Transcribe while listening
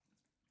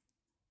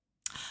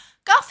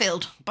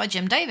Garfield by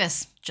Jim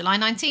Davis, July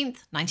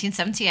 19th,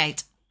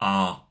 1978.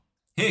 Ah,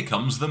 here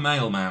comes the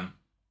mailman.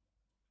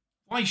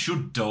 Why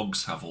should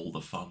dogs have all the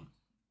fun?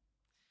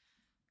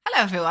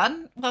 Hello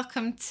everyone,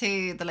 welcome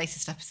to the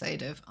latest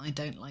episode of I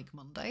Don't Like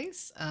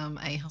Mondays,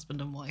 a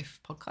husband and wife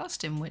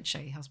podcast in which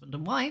a husband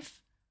and wife,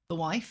 the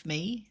wife,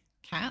 me,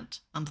 Kat,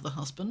 and the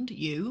husband,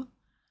 you,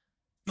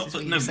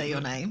 say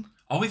your name.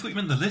 Oh, I thought you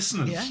meant the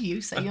listeners. Yeah,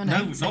 you say your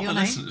name. No, not the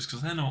listeners,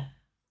 because they're not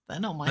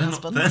my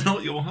husband. They're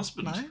not your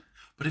husband. No.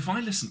 But if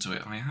I listen to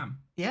it, I am.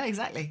 Yeah,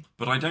 exactly.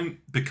 But I don't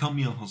become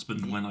your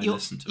husband when I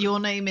listen to it. Your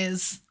name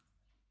is...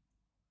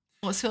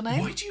 What's your name?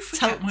 Why do you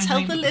forget my name?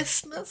 Tell the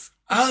listeners.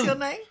 What's your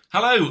name?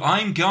 Hello,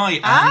 I'm Guy,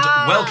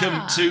 and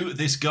welcome to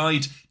this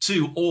guide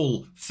to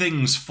all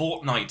things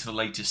Fortnite, the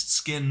latest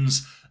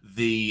skins,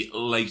 the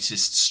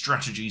latest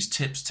strategies,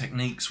 tips,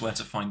 techniques, where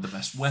to find the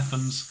best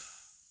weapons.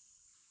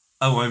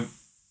 Oh,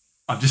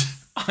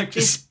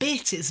 This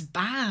bit is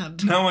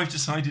bad. No, I've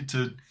decided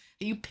to...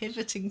 Are you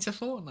pivoting to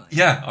Fortnite?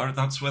 Yeah,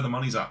 that's where the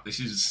money's at.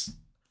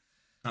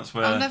 That's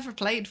where... I've never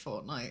played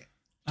Fortnite.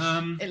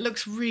 It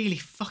looks really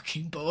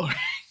fucking boring.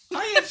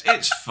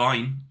 It's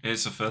fine.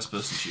 It's a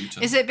first-person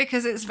shooter. Is it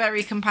because it's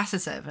very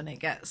competitive and it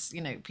gets,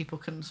 people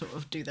can sort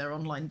of do their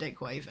online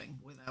dick waving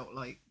without,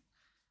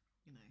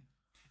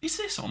 Is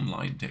this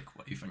online dick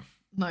waving?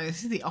 No,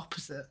 this is the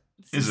opposite.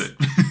 Is it?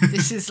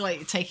 This is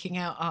like taking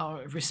out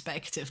our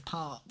respective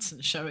parts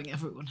and showing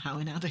everyone how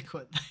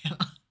inadequate they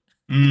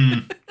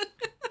are.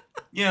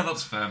 Yeah,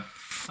 that's fair.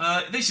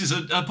 This is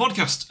a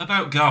podcast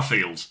about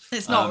Garfield.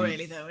 It's not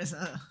really, though, is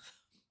it?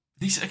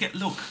 This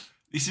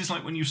is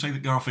like when you say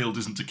that Garfield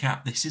isn't a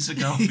cat. This is a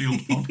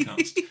Garfield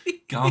podcast.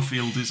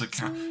 Garfield is a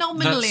cat. It's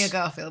nominally a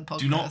Garfield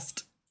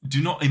podcast.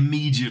 Do not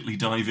immediately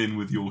dive in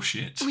with your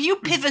shit. Well, you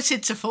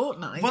pivoted to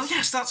Fortnite. Well,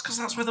 yes, that's because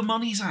that's where the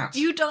money's at.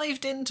 You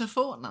dived into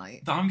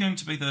Fortnite. I'm going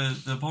to be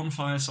the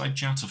bonfire side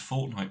chat of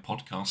Fortnite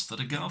podcast that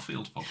a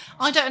Garfield podcast.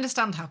 I don't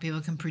understand how people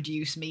can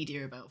produce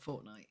media about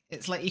Fortnite.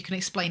 It's like you can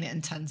explain it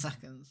in 10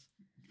 seconds.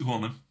 Go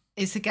on then.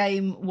 It's a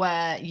game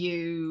where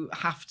you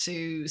have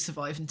to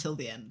survive until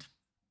the end.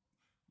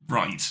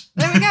 Right.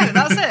 There we go,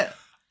 that's it.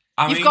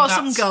 You've got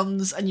some that's...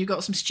 guns, and you've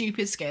got some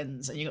stupid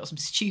skins, and you've got some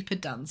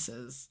stupid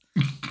dancers,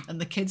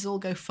 and the kids all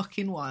go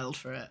fucking wild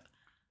for it.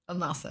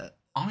 And that's it.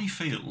 I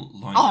feel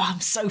like... Oh,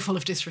 I'm so full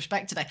of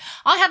disrespect today.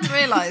 I hadn't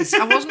realised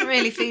I wasn't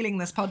really feeling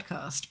this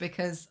podcast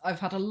because I've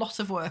had a lot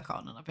of work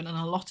on, and I've been in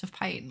a lot of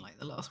pain like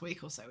the last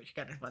week or so, which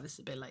again is why this is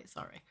a bit late,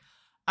 sorry.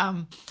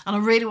 And I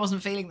really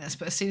wasn't feeling this,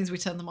 but as soon as we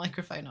turned the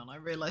microphone on, I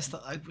realised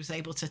that I was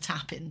able to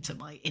tap into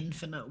my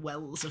infinite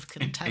wells of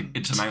contempt.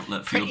 It's an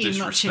outlet for your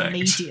disrespect. Pretty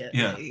much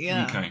immediately.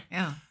 Yeah. Okay.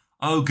 Yeah.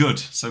 Oh, good.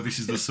 So this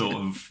is the sort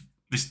of...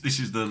 This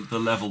is the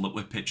level that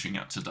we're pitching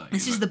at today.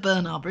 This is the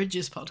Burn Our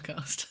Bridges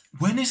podcast.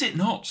 When is it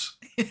not?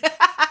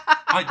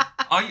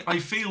 I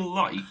feel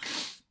like,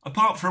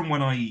 apart from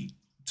when I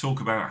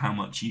talk about how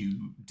much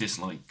you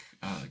dislike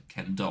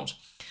Ken Dodd...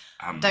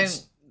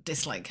 Don't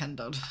dislike Ken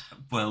Dodd.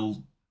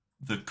 Well...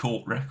 the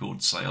court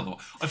records say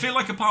otherwise. I feel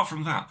like apart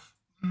from that,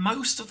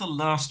 most of the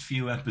last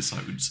few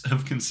episodes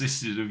have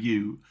consisted of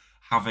you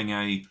having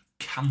a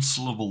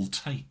cancelable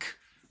take,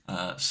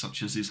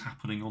 such as is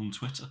happening on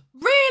Twitter.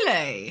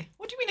 Really?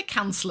 What do you mean a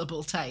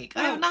cancelable take?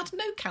 I haven't had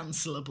no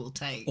cancelable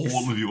takes.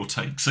 All of your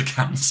takes are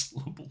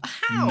cancelable.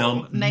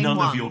 How? None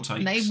of your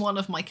takes. Name one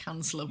of my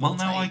cancelable takes. Well,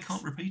 no, I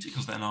can't repeat it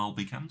because then I'll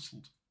be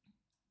cancelled.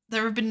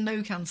 There have been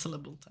no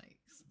cancelable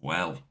takes.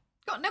 Well.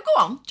 Go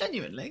on,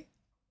 genuinely.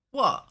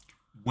 What?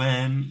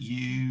 When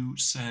you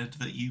said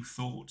that you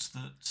thought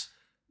that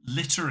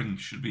littering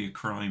should be a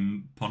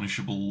crime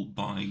punishable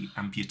by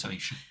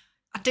amputation.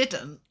 I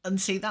didn't. And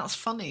see, that's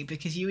funny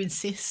because you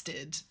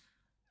insisted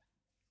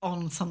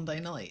on Sunday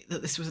night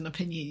that this was an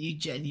opinion you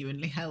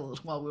genuinely held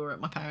while we were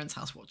at my parents'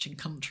 house watching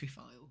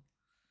Countryfile.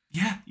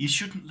 Yeah, you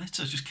shouldn't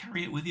litter. Just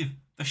carry it with you.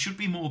 There should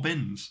be more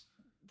bins.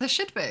 There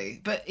should be.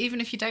 But even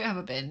if you don't have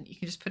a bin, you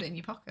can just put it in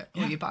your pocket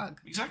or your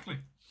bag. Exactly.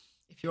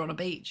 If you're on a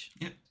beach.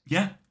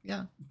 Yeah.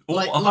 Yeah. Or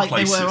like other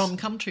places. They were on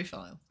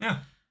Countryfile. Yeah.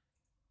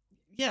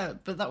 Yeah,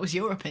 but that was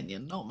your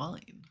opinion, not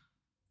mine.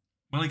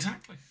 Well,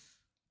 exactly.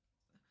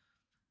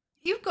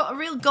 You've got a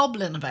real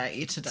goblin about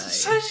you today.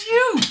 Says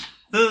you!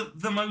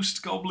 The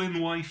most goblin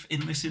wife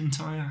in this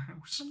entire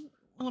house.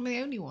 Well, I'm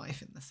the only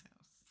wife in this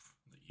house.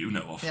 That you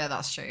know of. Yeah,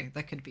 that's true.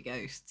 There could be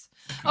ghosts.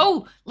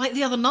 Oh, like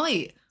the other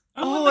night.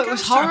 Oh, it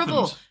was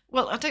horrible. Happened.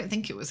 Well, I don't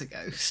think it was a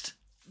ghost.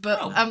 But,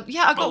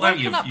 I got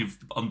woken up. You've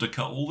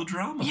undercut all the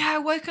drama. Yeah, I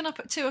woken up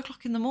at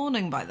 2:00 in the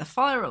morning by the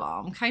fire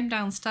alarm, came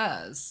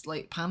downstairs,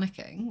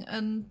 panicking,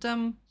 and,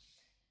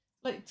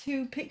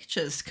 two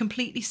pictures,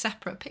 completely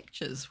separate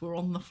pictures, were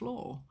on the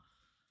floor.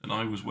 And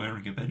I was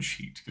wearing a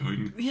bedsheet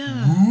going...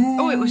 Yeah.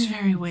 Ooh. Oh, it was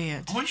very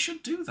weird. Oh, I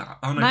should do that.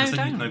 Oh, no, because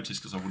then you'd notice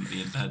because I wouldn't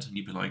be in bed, and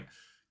you'd be like...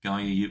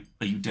 Guy,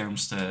 are you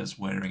downstairs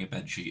wearing a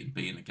bedsheet and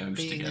being a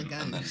ghost again?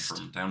 And then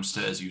from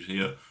downstairs you'd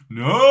hear,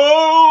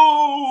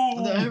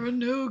 no! There are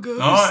no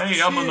ghosts. I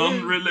am an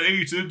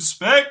unrelated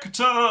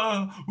spectre.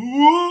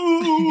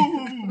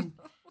 Ooh!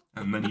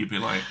 And then you'd be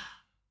like,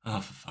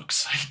 oh, for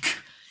fuck's sake.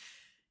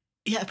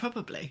 Yeah,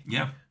 probably.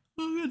 Yeah.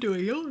 I'm going to do a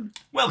yawn.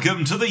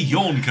 Welcome to the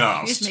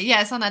Yawncast. Excuse me.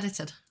 Yeah, it's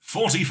unedited.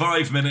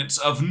 45 minutes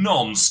of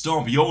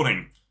non-stop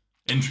yawning,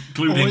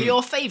 including... All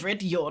your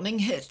favourite yawning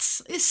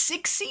hits. A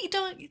 6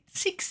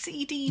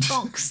 CD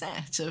box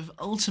set of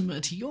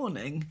Ultimate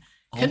Yawning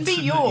can be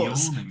Ultimate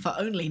yours Yawning. for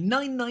only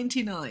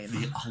 $9.99.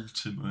 The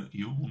ultimate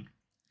yawn.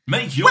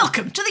 Make your...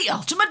 Welcome to the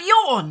Ultimate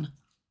Yawn!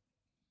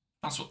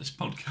 That's what this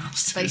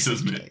podcast Basically, is,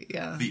 isn't it?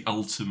 yeah. The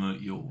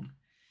ultimate yawn.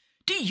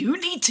 Do you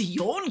need to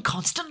yawn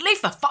constantly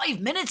for 5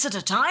 minutes at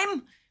a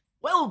time?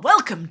 Well,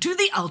 welcome to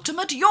the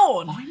Ultimate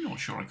Yawn. I'm not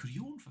sure I could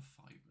yawn for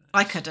 5 minutes.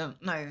 I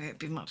couldn't. No, it'd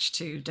be much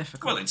too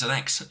difficult. Well, it's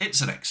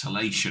an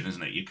exhalation,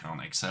 isn't it? You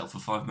can't exhale for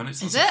 5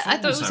 minutes. Is That's it? a I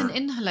thought it was fool's an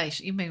errand.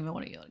 inhalation. You made me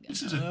want to yawn again.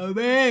 This is a...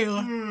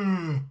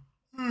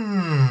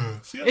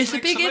 See, that's It's an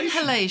a big exhalation.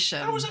 inhalation.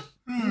 That was a...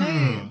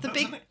 No,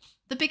 That's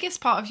the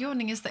biggest part of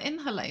yawning is the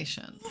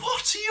inhalation.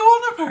 What are you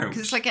on about?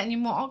 Because it's like getting you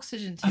more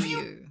oxygen to Have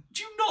you.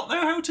 Do you not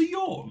know how to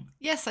yawn?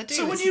 Yes, I do.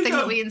 So when it's you the thing go-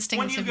 that we when you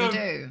instinctively go-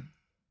 do.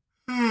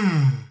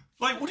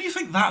 Like, what do you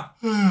think that...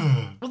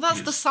 Well, that's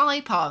is? the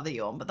sigh part of the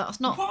yawn, but that's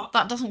not. What?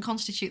 That doesn't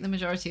constitute the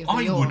majority of the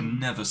I yawn. would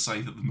never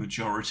say that the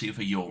majority of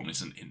a yawn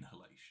is an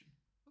inhalation.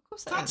 Of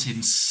course, it That's is.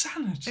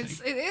 insanity.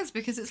 It is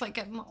because it's like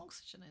getting the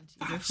oxygen into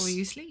you before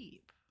you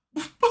sleep.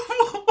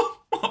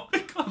 What?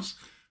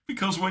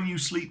 Because when you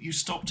sleep, you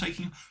stop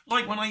taking...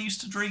 Like when I used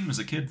to dream as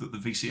a kid that the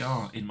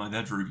VCR in my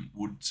bedroom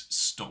would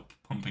stop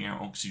pumping out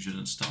oxygen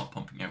and start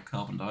pumping out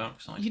carbon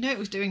dioxide. You know, it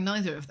was doing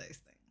neither of those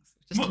things.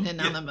 Just Well, an yeah.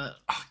 inanimate.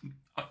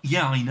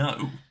 Yeah, I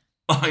know.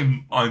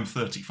 I'm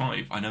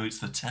 35. I know it's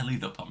the telly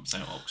that pumps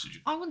out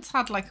oxygen. I once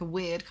had like a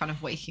weird kind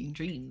of waking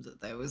dream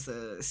that there was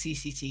a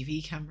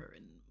CCTV camera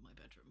in my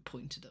bedroom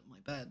pointed at my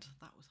bed.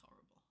 That was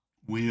horrible.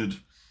 Weird.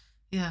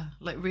 Yeah,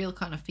 like real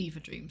kind of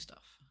fever dream stuff.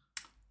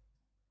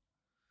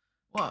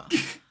 What?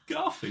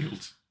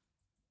 Garfield.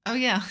 Oh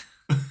yeah.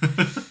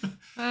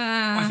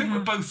 I think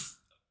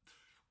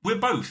we're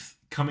both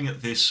coming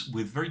at this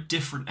with very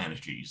different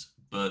energies,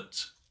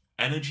 but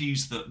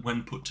energies that,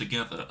 when put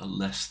together, are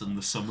less than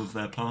the sum of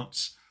their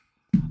parts.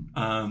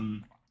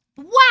 Wow.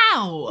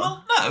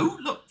 Well, no.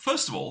 Look,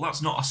 first of all,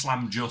 that's not a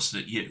slam just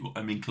at you.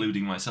 I'm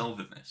including myself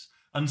in this.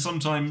 And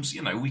sometimes,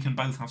 you know, we can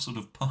both have sort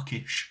of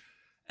puckish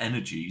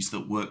energies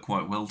that work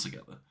quite well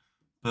together.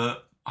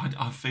 But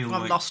I feel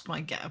I've like... lost my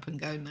get up and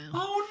go now.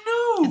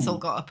 Oh, no! It's all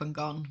got up and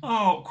gone.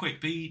 Oh, quick,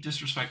 be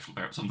disrespectful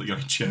about something I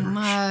cherish. No,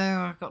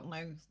 I've got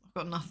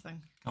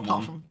nothing. Come apart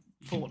on. from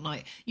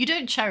Fortnite. You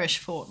don't cherish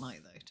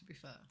Fortnite though, to be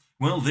fair.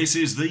 Well, this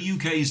is the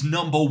UK's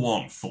 #1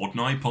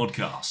 Fortnite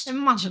podcast.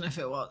 Imagine if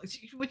it was.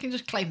 We can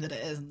just claim that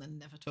it is and then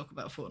never talk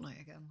about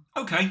Fortnite again.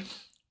 Okay,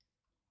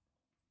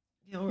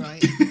 You're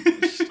right.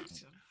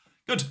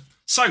 good.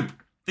 So,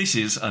 this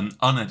is an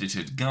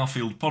unedited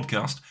Garfield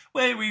podcast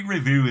where we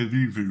review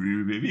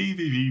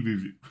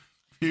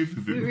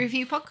We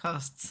review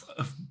podcasts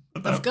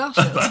about of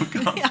Garfield. about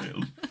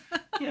Garfield.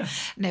 Yeah.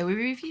 No, we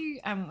review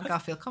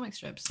Garfield comic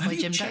strips by Have you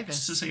Jim checked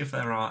Davis. to see if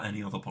there are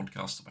any other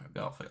podcasts about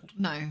Garfield?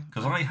 No.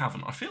 Because I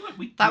haven't. I feel like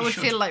we That we would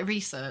should. feel like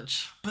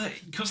research. But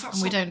because that's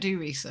And we not- don't do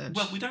research.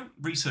 Well, we don't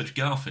research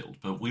Garfield,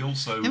 but we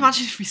also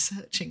Imagine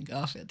researching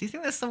Garfield. Do you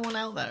think there's someone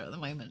out there at the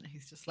moment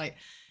who's just like,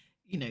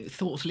 you know,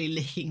 thoughtfully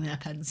licking their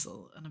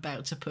pencil and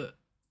about to put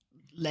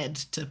lead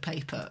to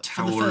paper for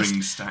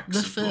towering stacks the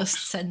of first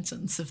books.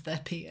 sentence of their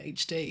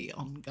PhD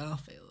on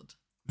Garfield?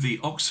 The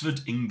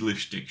Oxford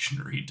English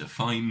Dictionary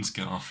defines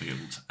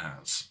Garfield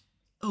as...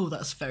 Oh,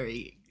 that's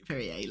very,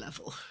 very A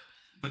level.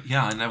 But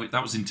yeah, I know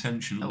that was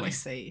intentionally. Oh, I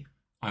see.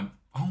 Oh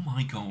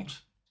my god.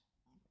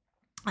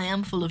 I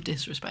am full of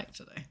disrespect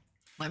today.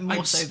 Like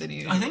more so than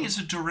usual. I think it's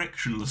a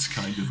directionless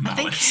kind of I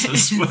think malice it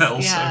as is, well.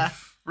 yeah. So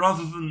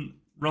rather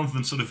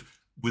than sort of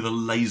with a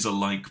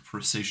laser-like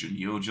precision,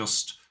 you're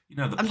just, you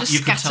know, I'm just you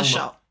could tell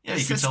scattershot. Yeah,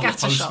 It's you a could tell the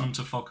scattershot. postman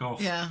to fuck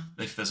off. Yeah.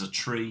 If there's a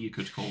tree, you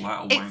could call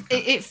that a It, wanker.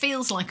 it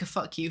feels like a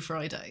fuck you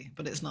Friday,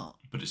 but it's not.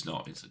 But it's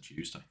not. It's a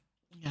Tuesday.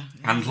 Yeah.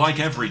 And like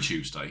every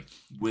Tuesday,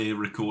 we're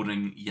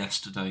recording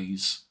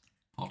yesterday's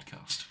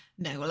podcast.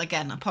 No, well,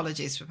 again,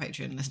 apologies for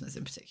Patreon listeners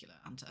in particular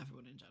and to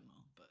everyone in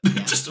general. But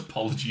yeah. Just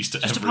apologies to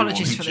Just everyone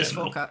apologies in for this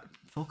general.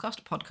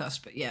 forecast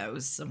podcast, but yeah, it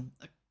was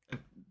a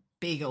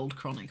big old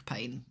chronic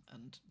pain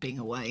and being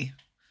away,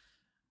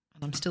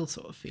 and I'm still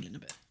sort of feeling a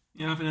bit.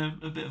 You're having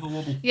a bit of a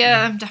wobble.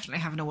 Yeah, I'm definitely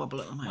having a wobble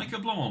at the moment, Like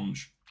a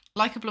blancmange.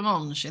 like a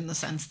blancmange in the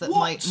sense that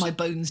What? my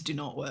bones do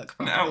not work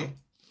properly.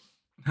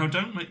 Now,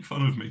 don't make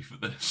fun of me for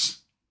this.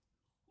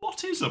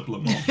 What is a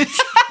blancmange?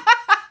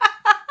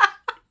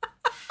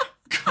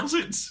 Because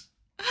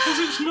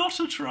it's not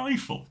a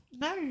trifle,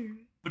 No,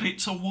 but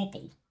it's a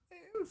wobble.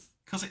 it is.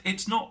 Because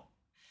it's not.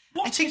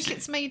 What I think is it?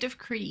 it's made of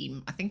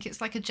cream. I think it's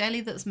like a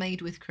jelly that's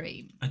made with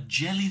cream. A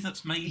jelly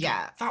that's made.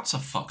 Yeah. That's a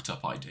fucked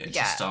up idea to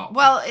Yeah. start.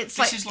 Well, it's This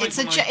like, is like it's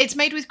when it's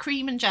made with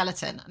cream and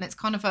gelatin, and it's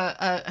kind of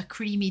a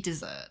creamy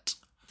dessert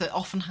that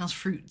often has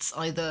fruits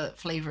either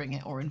flavouring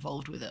it or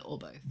involved with it, or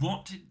both.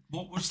 What I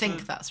was think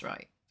the... that's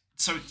right.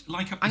 So it's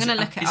like a... I'm is going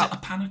to it look it Is up. it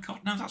a panna cotta?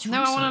 No, that's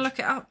No, I want to research. look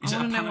it up. Is I it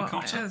a want to know panna what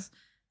cotta? it is.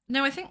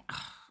 No, I think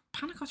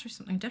panna cotta is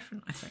something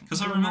different. I think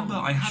Because I remember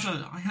I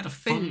had a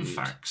fun Food.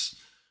 facts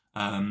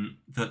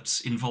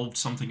that involved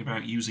something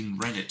about using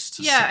rennet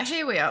to Yeah, set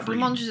here we are. cream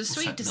Blancmange is a or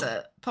sweet set milk.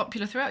 dessert,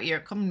 popular throughout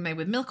Europe, commonly made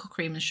with milk or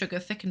cream and sugar,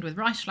 thickened with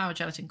rice flour,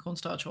 gelatin,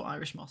 cornstarch, or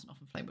Irish moss, and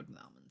often flavoured with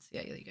almonds.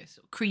 Yeah, there you go.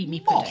 Sort of creamy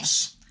pudding.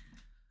 Moss?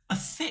 A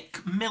thick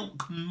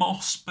milk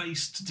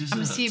moss-based dessert?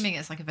 I'm assuming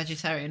it's like a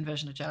vegetarian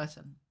version of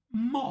gelatin.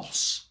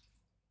 Moss?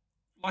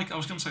 Like, I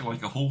was going to say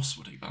like a horse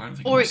would eat, but I don't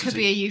think Or it moss could is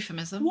be a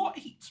euphemism. What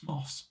eats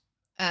moss?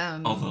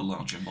 Other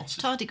larger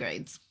mosses.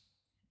 Tardigrades.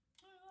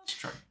 That's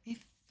true.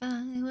 If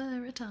I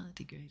were a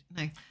tardigrade.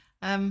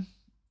 No.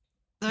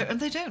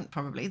 They don't,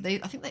 probably.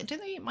 I think don't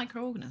they eat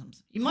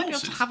microorganisms? You might be able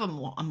to Horses. have a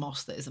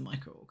moss that is a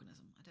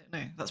microorganism. I don't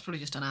know. That's probably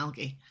just an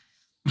algae.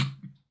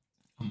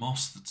 A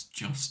moss that's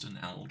just an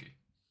algae.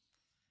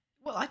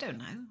 Well, I don't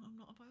know. I'm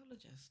not a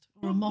biologist.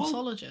 Or a Well,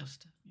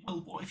 mossologist.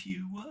 Well, what if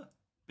you were?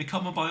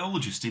 Become a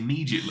biologist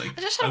immediately. I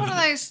just had one of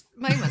those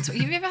moments. Have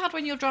you ever had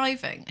when you're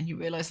driving and you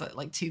realise that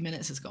like 2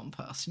 minutes has gone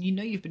past and you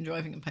know you've been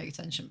driving and paying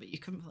attention, but you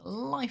couldn't for the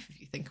life of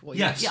you think of what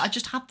Yes. Yeah, I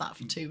just had that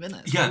for 2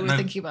 minutes. Yeah, we were no.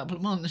 thinking about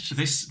blancmange.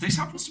 This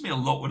happens to me a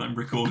lot when I'm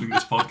recording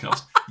this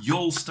podcast.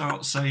 You'll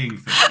start saying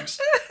things,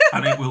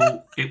 and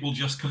it will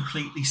just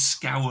completely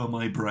scour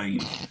my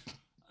brain.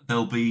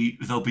 There'll be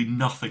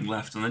nothing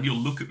left, and then you'll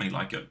look at me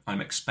like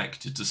I'm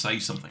expected to say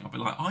something. I'll be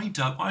like,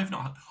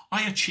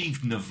 I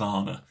achieved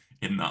nirvana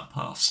in that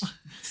past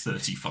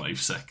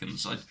 35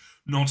 seconds.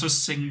 Not a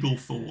single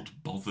thought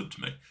bothered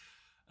me.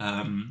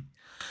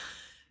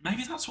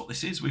 Maybe that's what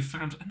this is. We've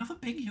found another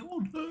big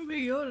yawn. Oh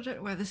my god, I don't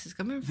know where this is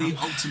coming from. The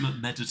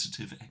ultimate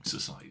meditative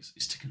exercise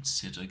is to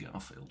consider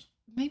Garfield.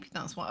 Maybe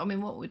that's what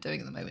we're doing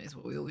at the moment is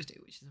what we always do,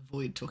 which is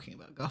avoid talking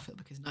about Garfield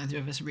because neither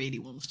of us really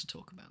wants to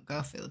talk about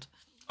Garfield.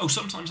 Oh,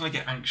 sometimes I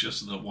get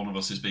anxious that one of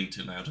us is being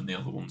too loud and the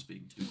other one's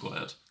being too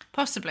quiet.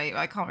 Possibly.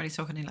 I can't really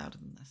talk any louder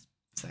than this.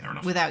 So, Fair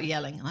enough. without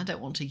yelling, and I don't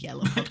want to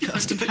yell a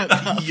podcast about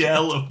Garfield.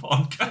 Yell a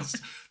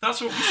podcast. That's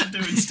what we should do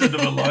instead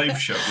of a live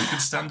show. We could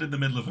stand in the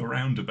middle of a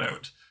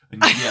roundabout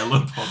and yell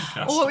a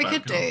podcast. Or what we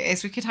could do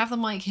is we could have the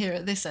mic here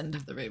at this end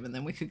of the room and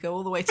then we could go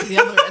all the way to the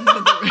other end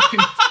of the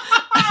room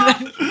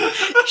and then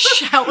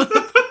shout the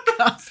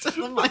podcast at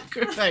the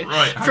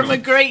microphone from a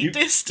great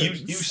distance.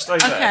 You stay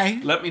there.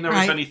 Okay. Let me know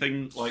Right. if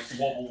anything like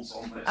wobbles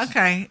on this.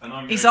 Okay. And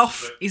I'm He's going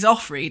off. to- He's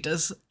off,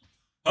 readers.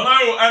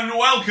 Hello and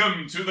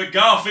welcome to the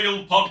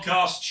Garfield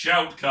Podcast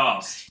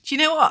Shoutcast. Do you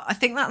know what? I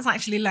think that's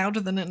actually louder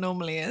than it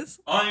normally is.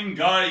 I'm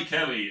Guy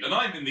Kelly, and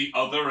I'm in the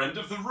other end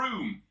of the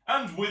room.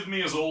 And with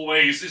me, as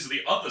always, is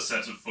the other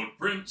set of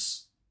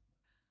footprints.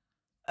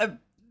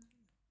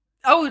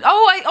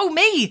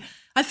 Me.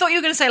 I thought you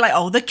were going to say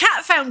like, the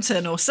cat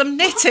fountain or some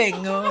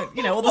knitting or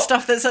all the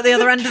stuff that's at the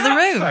other end of the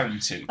room.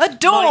 Fountain. A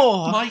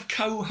door. My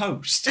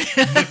co-host,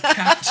 the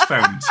cat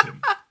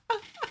fountain.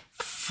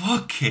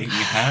 Fucking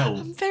hell.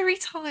 I'm very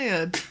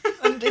tired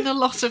and in a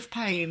lot of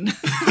pain.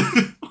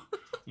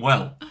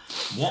 Well,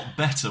 what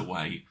better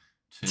way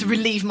To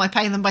relieve my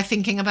pain than by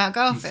thinking about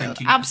Garfield.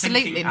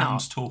 Absolutely thinking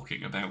not. and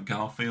talking about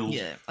Garfield.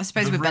 Yeah, I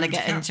suppose the we better rude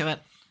get cat. into it.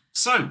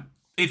 So,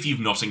 if you've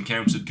not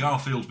encountered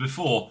Garfield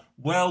before,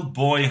 well,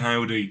 boy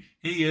howdy,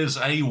 he is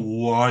a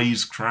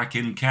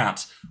wisecracking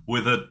cat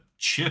with a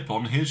chip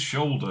on his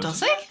shoulder.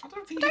 Does he?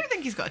 I don't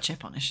think he's got a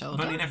chip on his shoulder.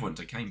 But he never went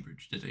to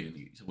Cambridge, did he? And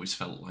he's always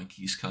felt like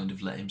he's kind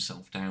of let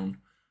himself down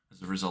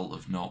as a result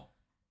of not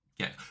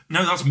get.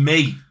 No, that's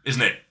me,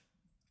 isn't it?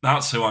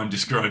 That's who I'm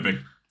describing.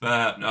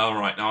 All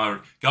right,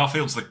 no,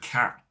 Garfield's the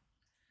cat.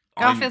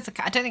 Garfield's a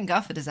cat. I don't think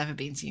Garfield has ever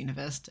been to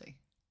university.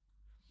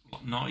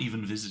 I'm not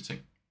even visiting.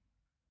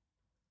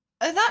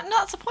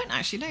 That's a point,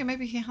 actually. No,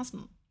 maybe he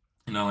hasn't.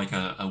 Like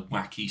a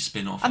wacky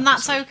spin-off. And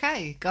that's episode.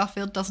 okay.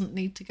 Garfield doesn't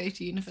need to go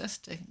to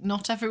university.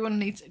 Not everyone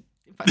needs.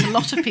 In fact, a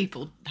lot of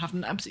people have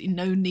absolutely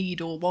no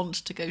need or want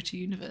to go to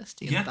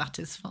university, and that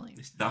is fine.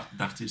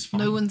 That is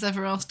fine. No one's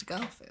ever asked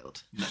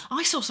Garfield. No.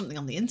 I saw something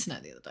on the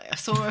internet the other day. I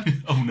saw a.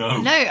 Oh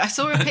no! No, I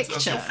saw a picture.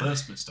 That's your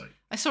first mistake.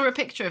 I saw a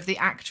picture of the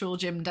actual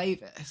Jim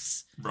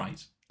Davis,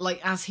 Right.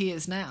 like as he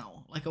is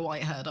now, like a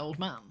white-haired old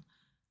man.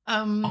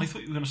 I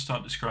thought you were going to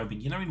start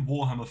describing, in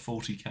Warhammer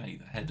 40k,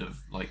 the head of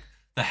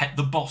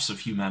the boss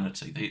of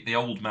humanity, the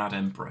old mad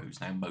emperor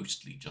who's now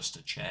mostly just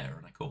a chair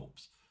and a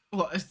corpse.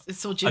 What? I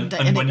saw Jim And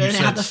Davis, and when it you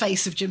had said- the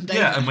face of Jim Davis.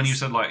 Yeah, and when you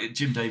said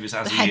Jim Davis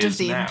as the he head is of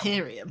the now,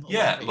 Imperium. or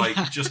yeah,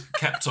 whatever, just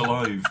kept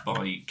alive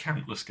by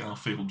countless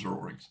Garfield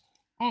drawings.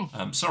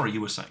 Sorry, you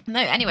were saying.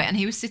 No, anyway, and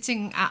he was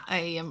sitting at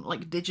a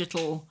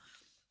digital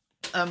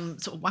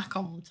sort of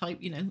Wacom type,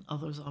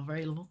 others are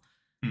available,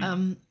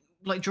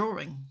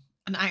 drawing.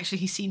 And actually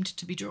he seemed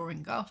to be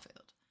drawing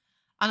Garfield.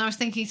 And I was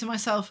thinking to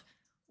myself,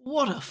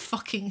 what a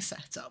fucking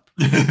setup.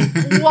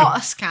 What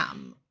a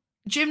scam.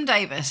 Jim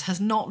Davis has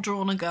not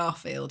drawn a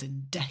Garfield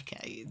in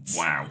decades.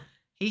 Wow.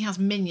 He has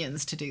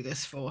minions to do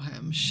this for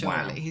him, surely.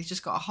 Wow. He's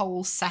just got a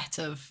whole set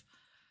of,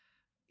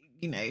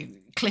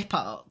 clip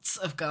arts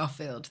of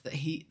Garfield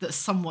that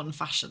someone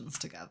fashions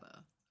together.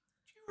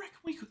 Do you reckon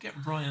we could get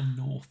Ryan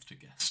North to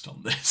guest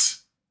on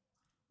this?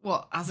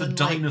 What? As The in,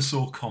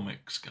 dinosaur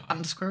comics guy.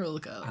 and Squirrel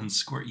Girl? And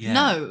Squirrel, yeah.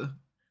 No.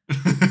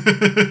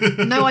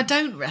 No, I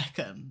don't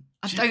reckon.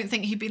 I don't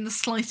think he'd be in the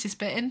slightest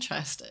bit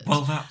interested.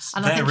 Well, that's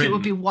and I think it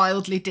would be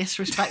wildly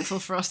disrespectful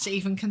for us to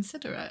even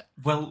consider it.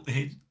 Well,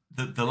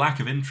 the lack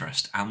of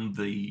interest and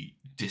the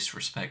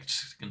disrespect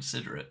to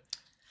consider it.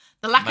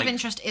 The lack of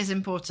interest is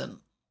important.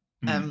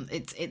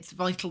 It's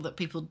vital that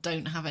people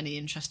don't have any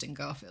interest in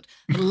Garfield.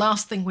 The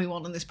last thing we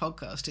want on this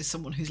podcast is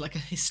someone who's like a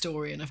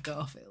historian of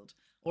Garfield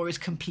or is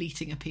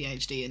completing a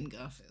PhD in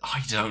Garfield.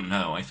 I don't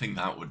know. I think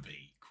that would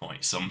be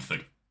quite something.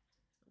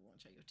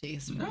 Watch out your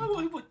teeth.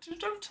 No,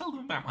 don't tell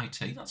them about my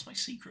tea. That's my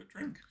secret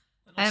drink.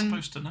 They're not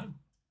supposed to know.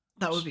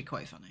 That would be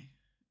quite funny.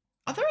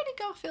 Are there any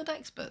Garfield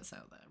experts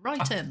out there?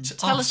 Write in.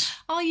 Tell us,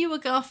 are you a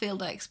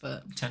Garfield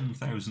expert?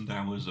 10,000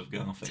 hours of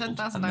Garfield.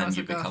 10,000 and hours then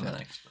you of become Garfield.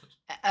 an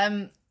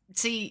expert.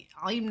 See,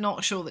 I'm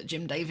not sure that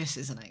Jim Davis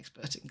is an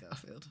expert in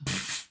Garfield.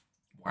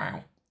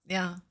 Wow.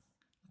 Yeah.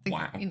 I think,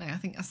 Wow. I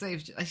think I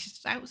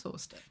just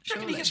outsourced it. Do you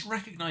reckon Surely. he gets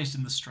recognised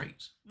in the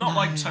streets? Not No.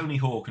 like Tony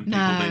Hawk and people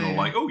No. being all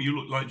like, oh, you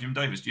look like Jim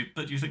Davis.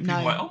 But do you think people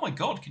are like, oh my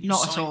God, can you Not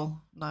sign? at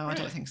all. No, I Really?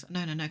 don't think so.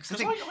 No. Because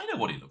Because I know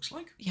what he looks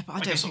like. yeah, but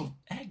Like a sort of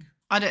egg.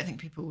 I don't think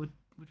people would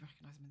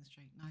recognise him in the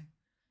street. No,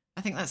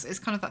 I think it's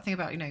kind of that thing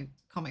about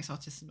comics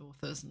artists and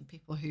authors and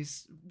people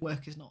whose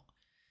work is not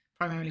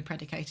primarily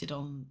predicated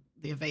on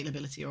the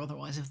availability or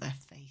otherwise of their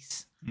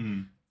face.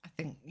 I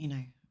think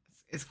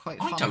it's quite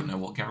fun. I don't know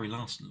what Gary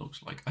Larson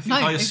looks like. I think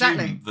No, I assume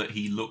exactly. that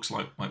he looks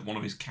like one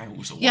of his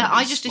cows or Yeah, one of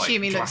I his, just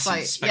assume he looks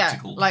glasses, like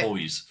spectacled like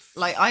boys.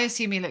 like I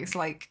assume he looks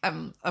like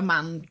a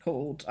man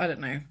called, I don't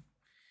know.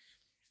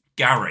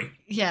 Gary.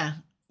 Yeah.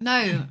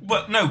 No.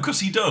 Well, no, because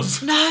he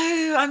does. No,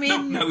 I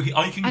mean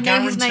I can I know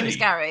guarantee his name is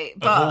Gary,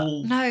 but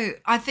all- no,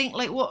 I think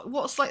like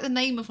what's like the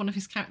name of one of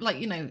his characters,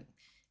 like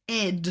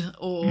Ed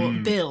or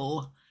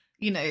Bill,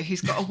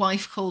 who's got a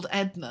wife called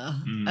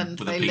Edna, and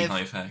with they a live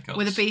beehive haircut.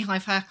 with a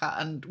beehive haircut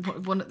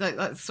and one of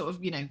the sort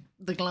of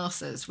the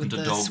glasses with And a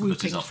the dog that is swooping up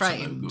to no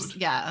frames,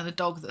 good. yeah, and a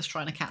dog that's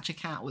trying to catch a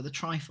cat with a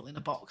trifle in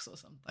a box or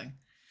something.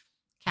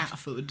 Cat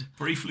food.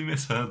 Briefly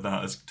misheard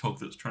that as a dog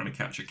that's trying to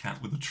catch a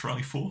cat with a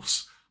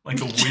Triforce. Like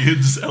a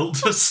weird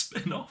Zelda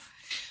spin-off.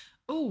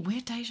 Oh,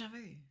 weird deja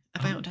vu.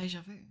 About deja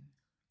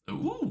vu.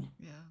 Ooh.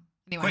 Yeah.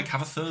 Anyway. Quick,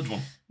 have a third one.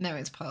 No,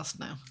 it's past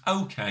now.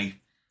 Okay.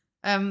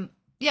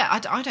 Yeah,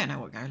 I don't know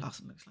what Gary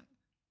Larson looks like.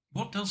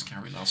 What does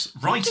Gary Larson?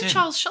 What Right did in.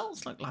 Charles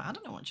Schultz look like? I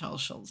don't know what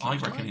Charles Schultz looks I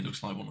like. reckon he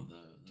looks like one of the... Do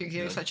you think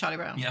he looks like Charlie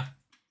Brown? Yeah.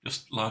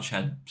 Just large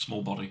head,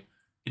 small body,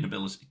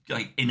 inability,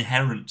 like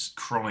inherent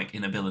chronic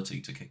inability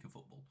to kick a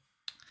football.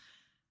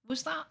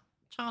 Was that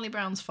Charlie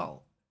Brown's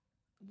fault?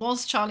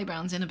 Was Charlie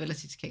Brown's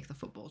inability to kick the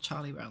football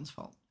Charlie Brown's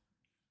fault?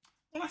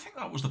 Well, I think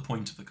that was the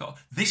point of the car.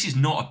 This is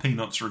not a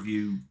Peanuts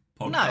review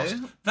podcast.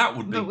 No, that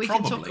would be but we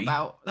probably can talk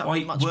about that would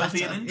be quite much worthy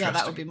better. and Yeah, that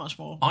interesting. would be much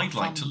more. I'd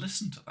fun. like to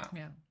listen to that.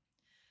 Yeah.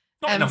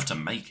 Not enough to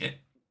make it.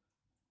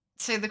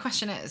 So the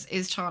question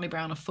is Charlie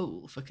Brown a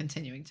fool for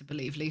continuing to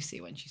believe Lucy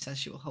when she says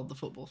she will hold the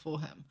football for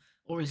him?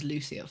 Or is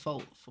Lucy at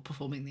fault for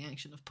performing the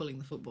action of pulling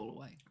the football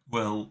away?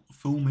 Well,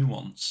 fool me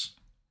once,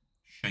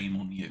 shame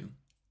on you.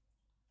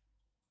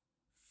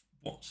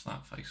 What's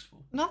that face for?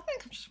 Nothing.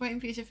 I'm just waiting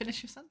for you to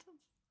finish your sentence.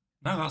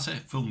 No, that's it.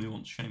 Fool me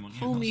once, shame on you.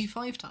 Fool me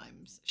 5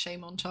 times.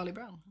 Shame on Charlie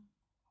Brown.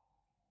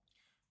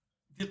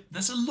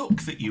 There's a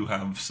look that you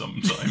have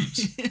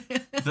sometimes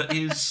that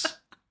is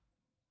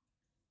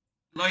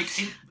like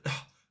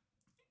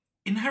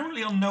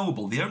inherently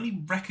unknowable. The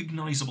only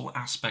recognisable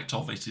aspect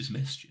of it is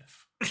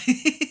mischief.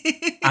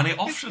 And it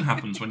often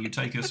happens when you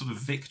take a sort of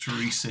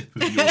victory sip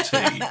of your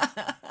tea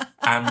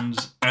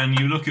and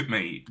you look at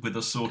me with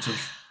a sort of,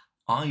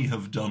 I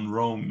have done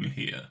wrong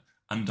here,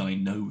 and I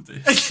know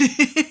this.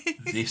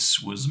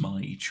 This was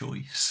my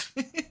choice.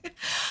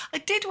 I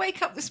did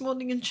wake up this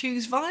morning and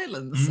choose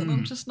violence, and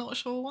I'm just not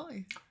sure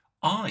why.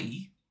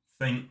 I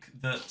think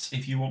that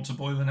if you want to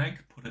boil an egg,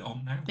 put it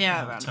on now.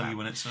 Yeah, I'll tell you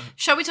when it's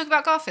Shall we talk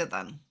about Garfield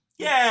then?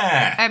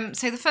 Yeah!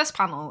 So the first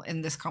panel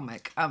in this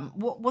comic,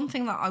 one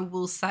thing that I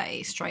will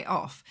say straight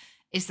off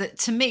is that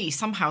to me,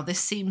 somehow, this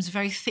seems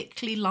very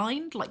thickly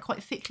lined, like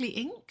quite thickly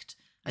inked.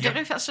 I don't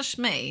know if that's just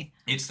me.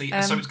 It's so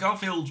it's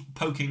Garfield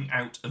poking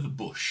out of a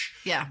bush.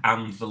 Yeah.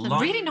 And the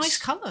lines... really nice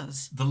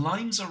colours. The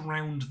lines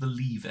around the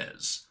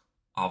levers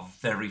are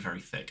very, very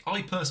thick.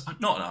 I'm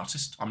not an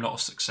artist. I'm not a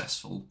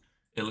successful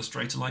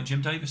illustrator like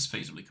Jim Davis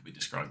feasibly could be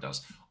described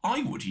as.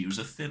 I would use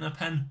a thinner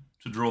pen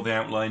to draw the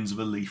outlines of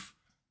a leaf.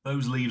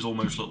 Those leaves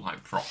almost look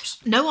like props.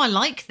 No, I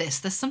like this.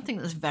 There's something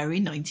that's very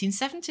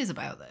 1970s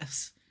about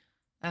this.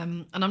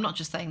 And I'm not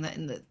just saying that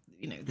in the,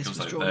 this was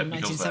drawn in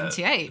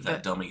 1978. They're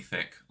but dummy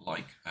thick,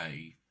 like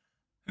a...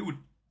 Who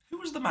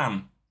was the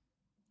man?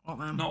 What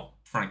man? Not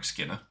Frank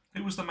Skinner.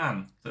 Who was the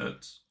man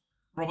that...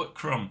 Robert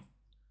Crumb.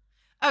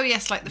 Oh,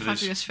 yes, like the With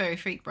Fabulous Fairy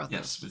Freak Brothers.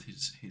 Yes, with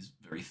his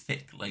very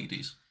thick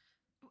ladies.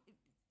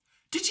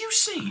 Did you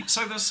see...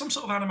 So there's some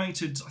sort of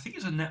animated... I think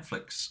it's a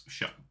Netflix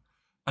show.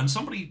 And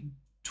somebody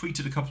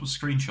tweeted a couple of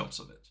screenshots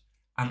of it.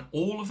 And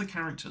all of the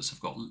characters have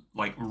got,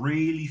 like,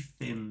 really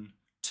thin,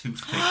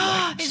 toothpick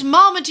legs. It's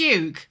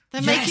Marmaduke.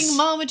 They're Yes. making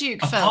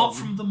Marmaduke film. Apart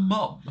from the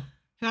mum.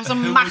 Who has a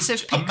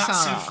massive a Pixar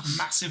ass.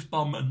 massive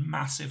bum and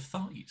massive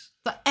thighs.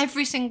 But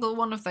every single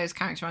one of those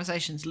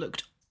characterizations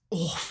looked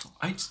awful.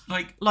 It's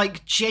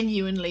Like,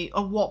 genuinely,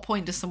 at what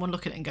point does someone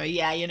look at it and go,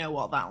 yeah, you know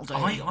what, that'll do?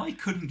 I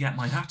couldn't get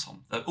my hat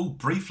on.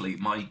 Briefly,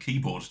 my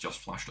keyboard just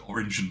flashed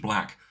orange and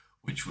black,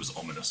 which was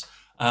ominous.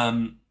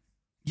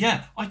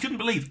 Yeah, I couldn't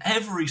believe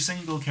every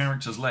single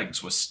character's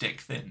legs were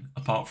stick thin,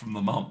 apart from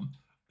the mum,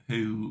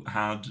 who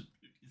had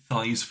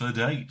thighs for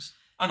days.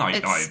 And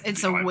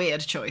it's a weird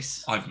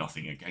choice. I've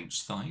nothing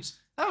against thighs.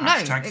 Oh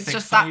Hashtag no, it's thick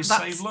just thighs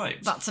that's save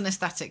lives. That's an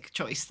aesthetic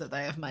choice that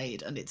they have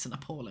made, and it's an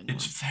appalling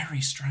It's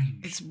very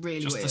strange. It's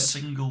really just weird. a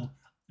single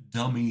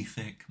dummy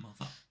thick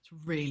mother. It's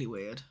really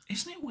weird.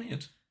 Isn't it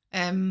weird?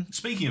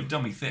 Speaking of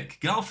dummy thick,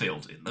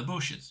 Garfield in the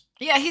bushes.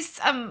 Yeah, he's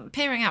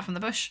peering out from the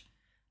bush.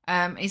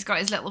 He's got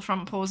his little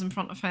front paws in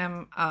front of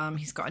him.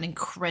 He's got an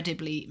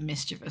incredibly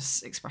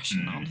mischievous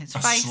expression on his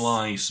face. A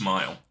sly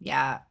smile.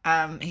 Yeah.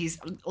 He's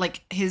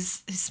like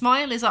his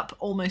smile is up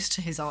almost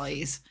to his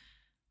eyes.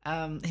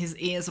 His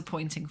ears are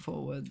pointing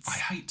forwards. I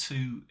hate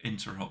to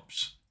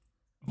interrupt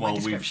My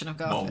description of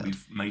Garfield. while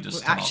we've made a We're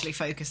start. actually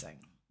focusing.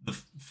 The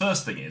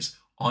first thing is,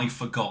 I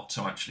forgot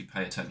to actually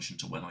pay attention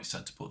to when I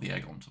said to put the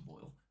egg on to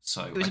boil.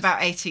 So It was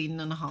about 18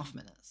 and a half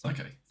minutes.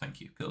 Okay,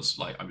 thank you, because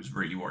I was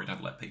really worried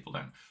I'd let people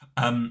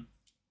down.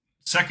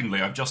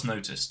 Secondly, I've just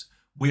noticed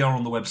we are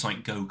on the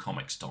website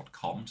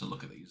gocomics.com to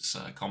look at these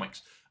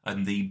comics,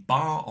 and the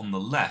bar on the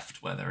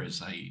left, where there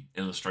is a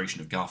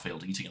illustration of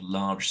Garfield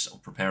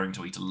preparing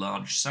to eat a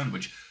large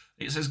sandwich,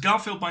 it says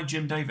Garfield by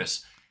Jim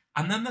Davis,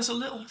 and then there's a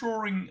little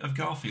drawing of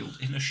Garfield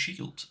in a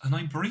shield, and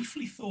I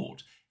briefly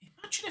thought,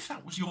 imagine if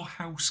that was your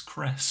house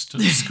crest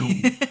at school.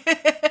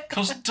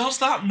 Because does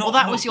that not? Well,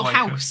 that look was your like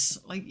house,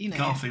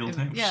 Garfield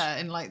house. Yeah,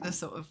 in like the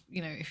sort of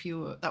if you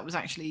were, that was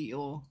actually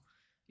your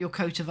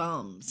coat of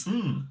arms.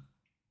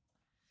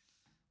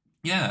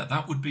 Yeah,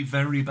 that would be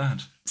very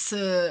bad.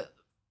 Sir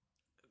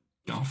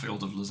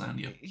Garfield of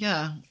lasagna.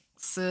 Yeah,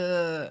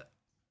 Sir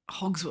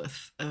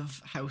Hogsworth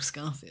of House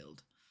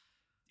Garfield.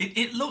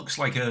 It looks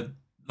like a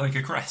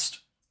crest.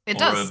 It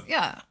does,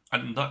 yeah.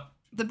 And that.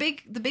 The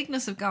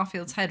bigness of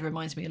Garfield's head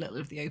reminds me a little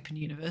of the Open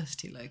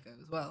University logo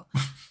as well.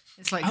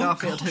 It's like Oh,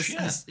 Garfield gosh,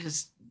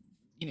 has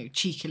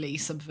cheekily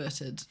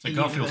subverted. So the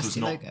Garfield has university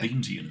not logo.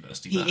 been to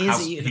university. He but is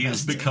a He has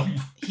university. become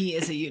He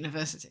is a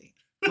university.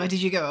 Where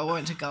did you go? I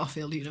went to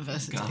Garfield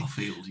University.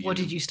 Garfield. What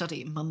did you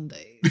study?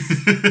 Mondays.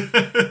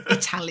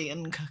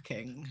 Italian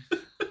cooking.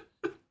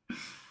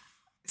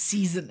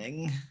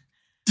 Seasoning.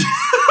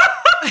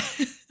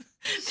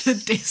 The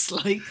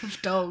dislike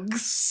of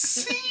dogs.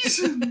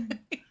 Season.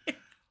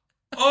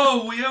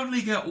 Oh, we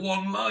only get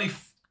one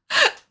life.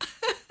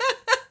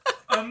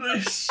 And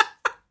this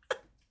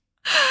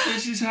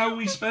is how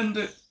we spend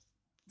it.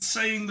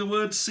 Saying the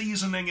word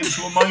seasoning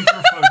into a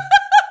microphone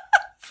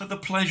for the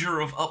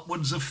pleasure of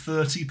upwards of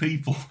 30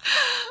 people.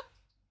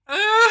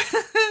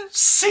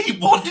 See,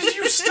 what did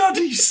you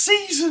study?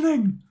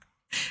 Seasoning.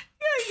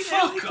 Yeah,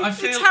 Fuck, I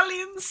feel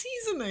Italian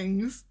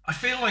seasonings. I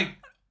feel like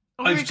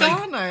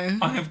Oregano.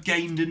 I have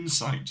gained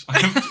insight.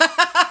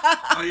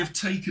 I have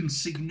taken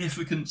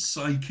significant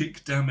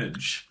psychic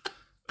damage,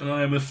 and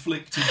I am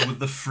afflicted with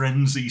the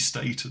frenzy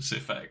status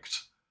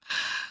effect.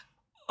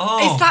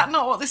 Oh, Is that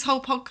not what this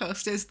whole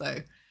podcast is,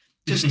 though?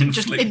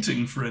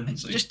 inflicting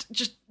frenzy.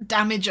 Just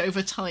damage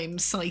over time,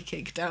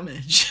 psychic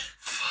damage.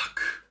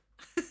 Fuck.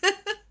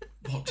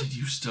 What did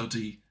you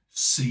study?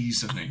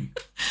 Seasoning.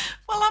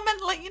 Well, I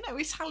meant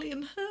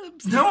Italian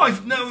herbs. No,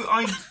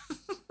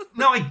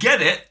 I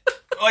get it.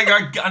 Like,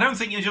 I don't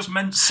think you just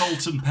meant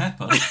salt and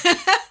pepper.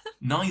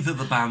 Neither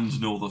the band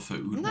nor the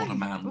food. No. What a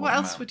man. What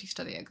else would you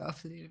study at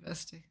Garfield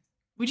University?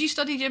 Would you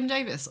study Jim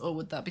Davis, or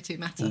would that be too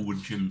meta? Or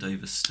would Jim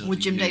Davis study Would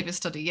Jim you? Davis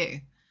study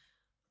you?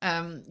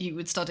 You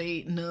would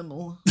study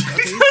normal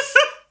studies.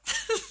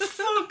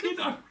 Fucking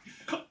hell.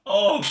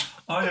 Oh,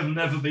 I have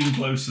never been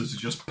closer to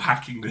just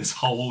packing this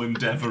whole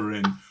endeavour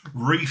in,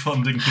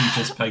 refunding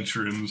people's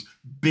Patreons,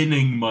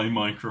 binning my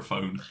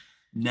microphone,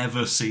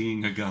 never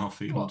seeing a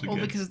Garfield Or again.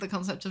 because of the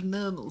concept of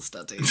normal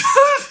studies.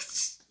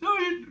 No,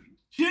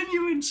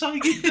 genuine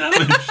psychic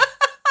damage.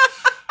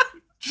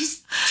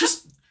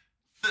 just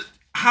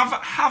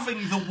having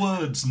the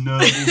words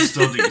 "normal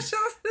studies"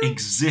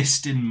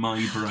 exist in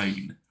my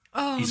brain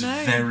is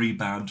very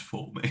bad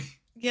for me.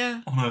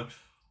 Yeah.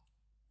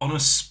 On a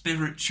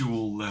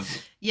spiritual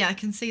level. Yeah, I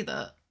can see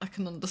that. I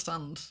can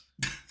understand.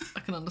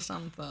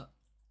 That.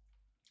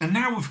 And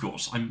now, of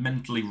course, I'm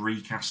mentally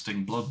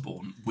recasting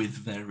Bloodborne with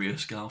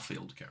various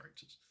Garfield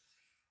characters.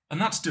 And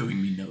that's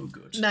doing me no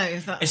good. No,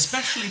 that's...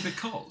 Especially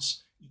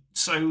because...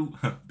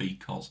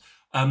 because...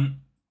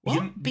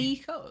 What?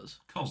 Because?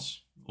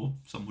 Cos. Or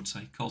some would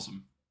say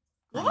Cosm.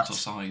 What?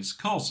 Size.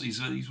 Cos. He's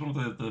one of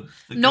the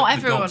Not the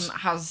everyone gods.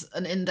 has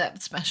an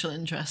in-depth special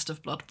interest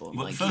of Bloodborne.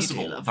 Well, like first you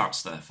of do, all, love.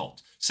 that's their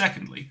fault.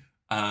 Secondly,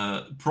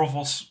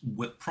 Provost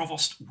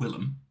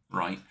Willem,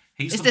 right?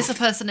 He's Is this a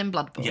person in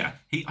Bloodborne? Yeah.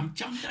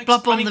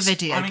 Bloodborne, the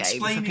video game,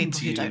 for people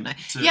who don't know.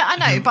 Yeah, I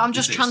know, but I'm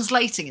just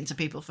translating into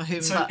people for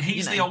whom So that,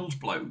 he's the old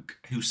bloke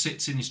who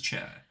sits in his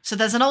chair. So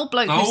there's an old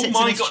bloke who sits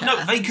in his chair.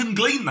 No, they can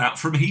glean that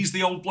from he's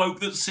the old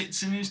bloke that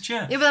sits in his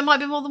chair. Yeah, but there might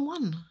be more than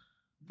one.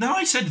 No,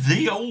 I said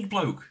the old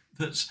bloke.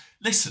 That's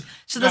listen.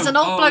 So there's an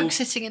old bloke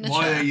sitting in a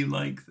why chair. Why are you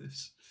like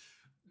this?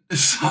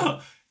 So,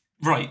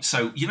 right.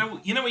 So you know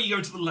when you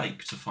go to the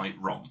lake to fight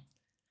Rom.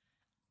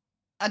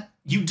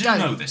 You do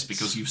know this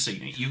because you've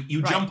seen it.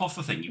 You Right. jump off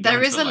the thing.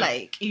 There is a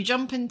lake. You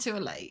jump into a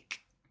lake.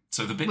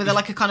 So the bit with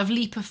like a kind of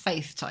leap of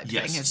faith type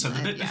thing, isn't so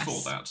the bit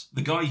before that,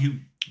 the guy who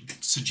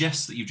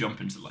suggests that you jump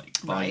into the lake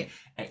by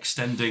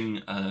extending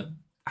a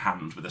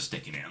hand with a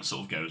stick in it and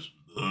sort of goes,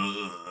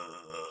 ugh.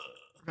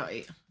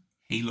 Right.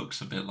 He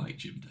looks a bit like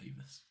Jim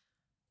Davis.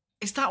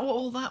 Is that what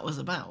all that was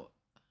about?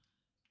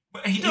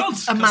 But he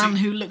does. A man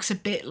who looks a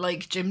bit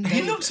like Jim Davis.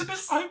 He looks a bit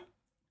like...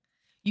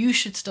 You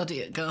should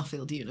study at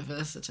Garfield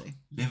University.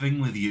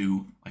 Living with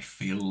you, I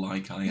feel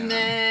like I am. Nah.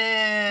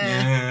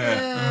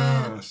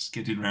 Yeah.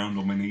 Skidding round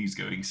on my knees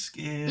going,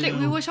 skid. Look,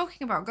 we were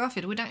talking about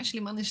Garfield. We'd actually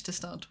managed to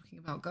start talking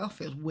about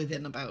Garfield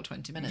within about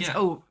 20 minutes. Yeah.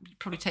 Oh,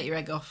 probably take your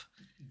egg off.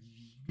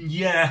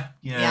 Yeah.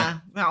 Yeah,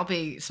 that'll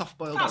be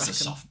soft-boiled, That's I reckon. a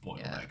soft-boiled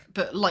egg.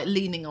 But, like,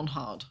 leaning on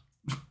hard.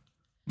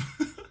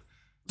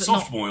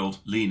 Soft-boiled,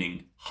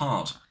 leaning,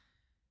 hard.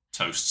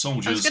 Toast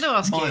soldiers, I was going to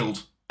ask mild.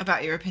 you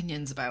about your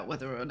opinions about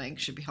whether an egg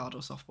should be hard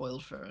or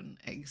soft-boiled for an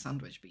egg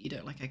sandwich, but you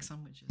don't like egg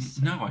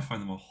sandwiches. No, I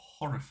find them a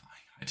horrifying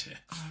idea.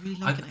 Oh, I really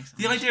like an egg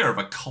sandwich. The idea of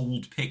a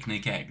cold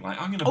picnic egg, like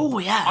I'm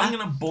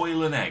gonna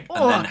boil an egg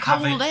Oh, and then a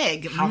cold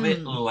egg. have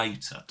it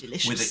later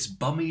Delicious. with its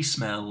bummy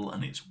smell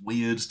and its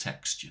weird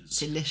textures.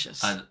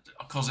 Delicious.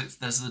 Because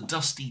there's the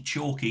dusty,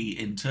 chalky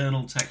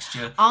internal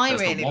texture. I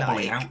there's really the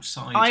wobbly like.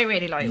 outside. I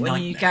really like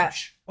when you get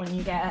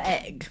Nightmarish. an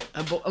egg,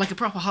 like a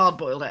proper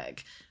hard-boiled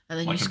egg, and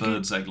then like you a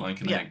bird's egg,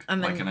 like an egg,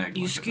 and then like an egg.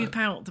 you like scoop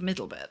out the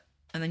middle bit,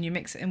 and then you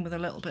mix it in with a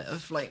little bit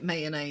of like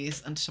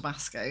mayonnaise and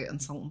Tabasco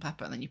and salt and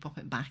pepper, and then you pop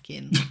it back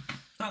in.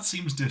 That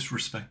seems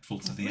disrespectful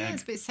to the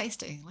egg. But it's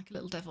tasty, like a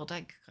little deviled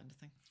egg kind of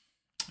thing,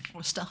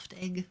 or a stuffed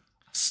egg.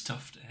 A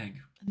stuffed egg.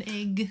 An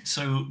egg.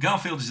 So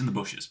Garfield is in the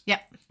bushes.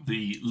 Yep.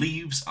 The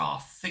leaves are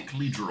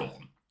thickly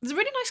drawn. There's a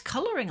really nice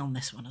colouring on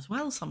this one as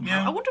well.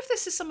 Somehow, Yeah. I wonder if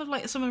this is some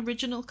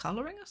original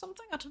colouring or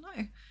something. I don't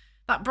know.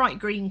 That bright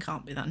green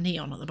can't be that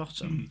neon at the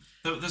bottom.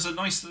 There's a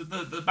nice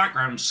the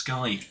background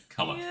sky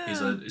colour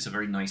Yeah. is a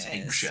very nice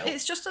eggshell.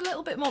 It's just a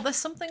little bit more. There's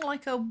something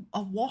like a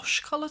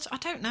wash colour. I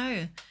don't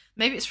know.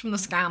 Maybe it's from the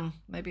scan.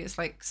 Maybe it's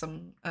like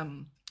some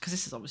because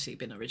this has obviously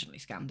been originally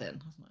scanned in,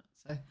 hasn't it?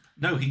 So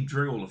No, he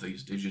drew all of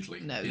these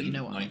digitally. No, in you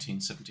know what I mean.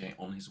 1978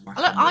 on his Wacom. look,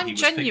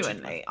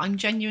 that I'm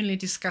genuinely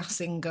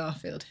discussing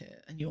Garfield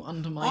here, and you're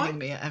undermining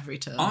me at every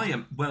turn. I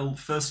am. Well,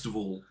 first of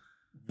all,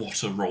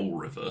 what a role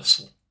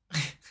reversal.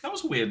 That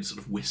was a weird sort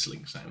of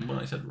whistling sound when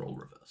I said role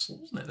reversal,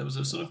 wasn't it? There was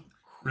a sort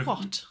of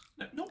What?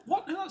 No, not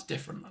what? No, that's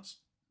different. That's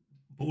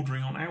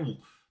bordering on owl.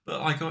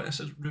 But like I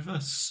said,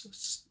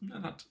 reverse. No,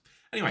 that.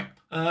 Anyway,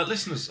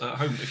 listeners at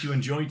home, if you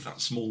enjoyed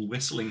that small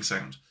whistling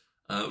sound,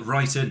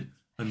 write in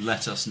and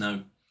let us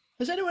know.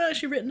 Has anyone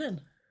actually written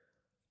in?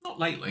 Not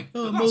lately,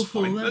 Oh, but that's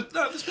awful, fine. then.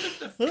 There's been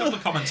a couple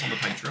of comments on the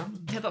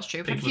Patreon. Yeah, that's true.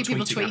 We've had a People few are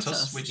people tweeting tweet at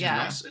us, which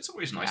yeah. is nice. It's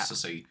always nice to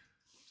see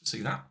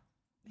that.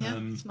 Yeah,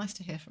 it's nice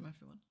to hear from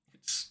everyone.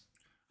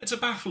 It's a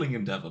baffling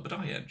endeavour, but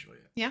I enjoy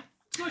it. Yeah.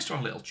 It's nice to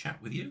have a little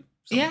chat with you.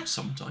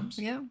 Sometimes.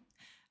 Yeah.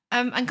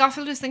 And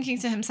Garfield is thinking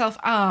to himself,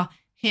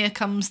 here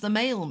comes the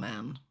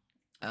mailman.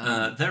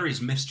 There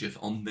is mischief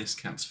on this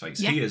cat's face.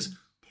 Yeah. He is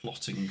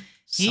plotting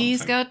something.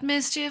 He's got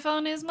mischief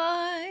on his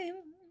mind.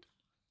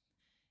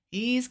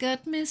 He's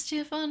got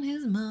mischief on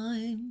his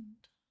mind.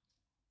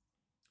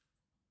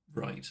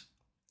 Right.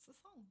 It's a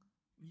song.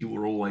 You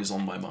were always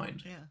on my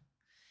mind. Yeah.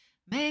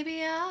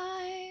 Maybe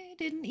I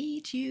didn't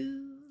eat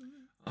you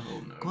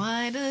Oh, no.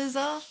 quite as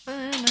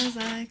often as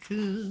I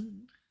could.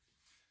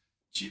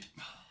 Gee-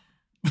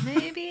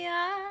 Maybe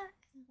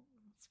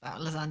It's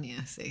about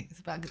lasagna, see. It's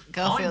about I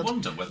Garfield.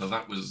 wonder whether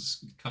that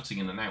was cutting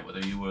in and out,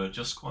 whether you were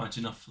just quiet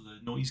enough for the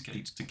noise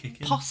gate to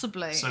kick in.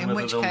 Possibly, So in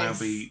whether which there'll case...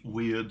 now be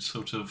weird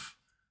sort of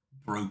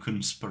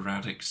broken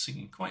sporadic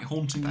singing, quite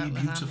hauntingly About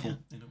lasagna. beautiful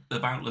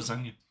about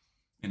lasagna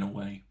in a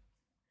way.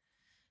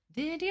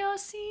 Did your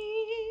season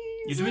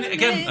You're doing it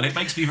again, and it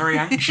makes me very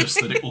anxious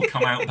that it will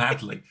come out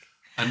badly.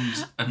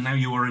 And now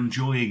you are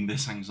enjoying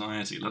this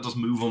anxiety. Let us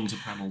move on to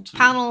panel 2.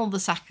 Panel the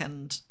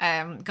second.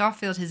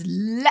 Garfield has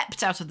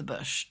leapt out of the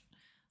bush,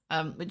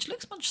 which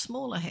looks much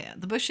smaller here.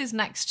 The bush is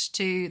next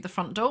to the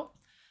front door.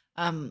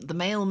 The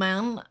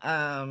mailman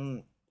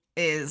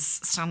is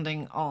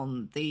standing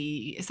on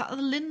the... Is that the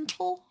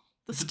lintel?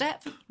 The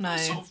step? No.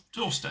 Sort of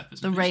doorstep,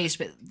 isn't The it? raised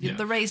bit. Yeah.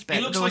 The raised bit.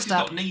 He looks the like he's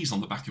doorstep. got knees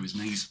on the back of his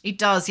knees. He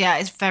does, yeah.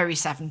 It's very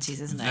 70s,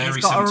 isn't it? Very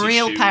He's got a 70s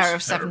real shoes, pair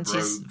of pair of 70s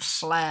robes.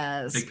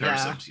 flares. Big pair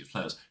yeah. of 70s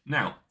flares.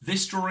 Now,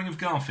 this drawing of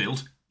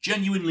Garfield,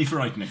 genuinely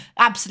frightening.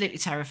 Absolutely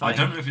terrifying. I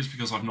don't know if it's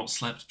because I've not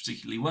slept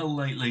particularly well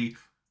lately,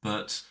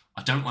 but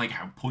I don't like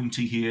how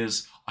pointy he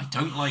is. I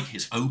don't like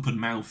his open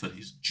mouth and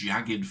his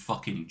jagged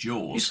fucking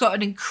jaws. He's got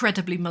an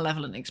incredibly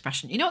malevolent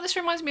expression. You know what this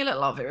reminds me a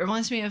little of? It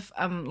reminds me of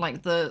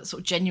like the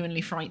sort of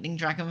genuinely frightening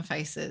dragon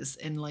faces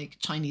in like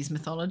Chinese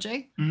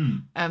mythology,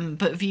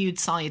 but viewed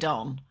side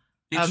on.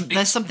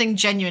 There's something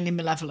genuinely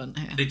malevolent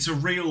here. It's a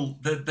real...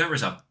 The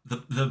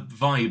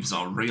vibes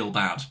are real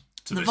bad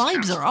to The this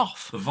vibes cat. are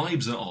off. The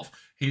vibes are off.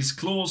 His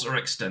claws are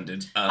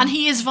extended. And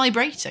he is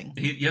vibrating.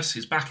 Yes,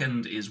 his back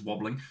end is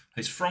wobbling.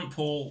 His front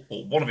paw,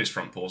 or one of his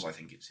front paws, I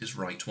think it's his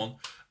right one,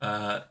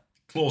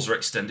 claws are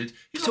exted.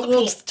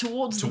 Towards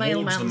the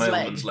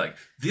mailman's leg.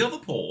 The other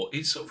paw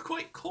is sort of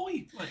quite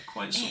coy, like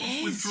quite sort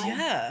of withdrawn.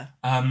 Yeah.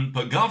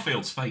 But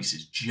Garfield's face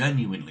is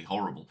genuinely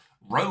horrible.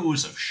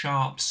 Rows of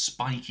sharp,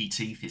 spiky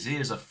teeth. His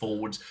ears are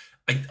forwards.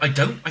 I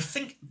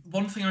think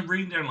one thing I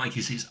really don't like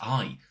is his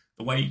eye.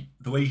 The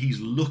way he's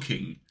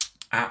looking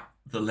at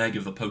the leg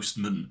of the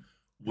postman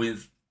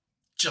with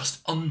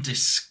just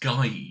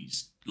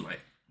undisguised, like,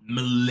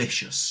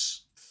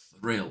 malicious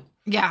thrill.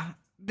 Yeah.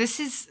 This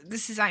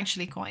is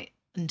actually quite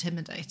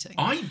intimidating.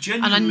 I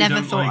genuinely and I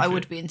never don't thought like I it.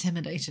 would be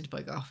intimidated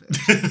by Garfield.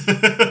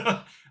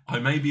 I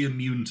may be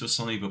immune to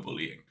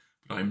cyberbullying,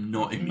 but I'm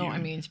not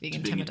immune to being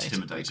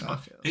intimidated by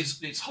Garfield.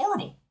 It's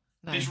horrible.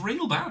 No. It's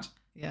real bad.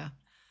 Yeah.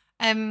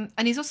 And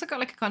he's also got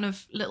like a kind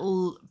of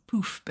little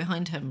poof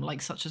behind him,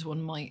 like such as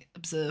one might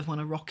observe when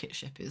a rocket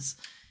ship is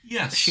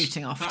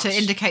shooting off, to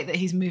indicate that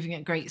he's moving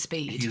at great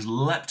speed. He's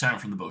leapt out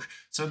from the bush.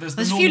 So there's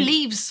a few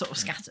leaves sort of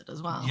scattered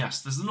as well.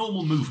 Yes, there's the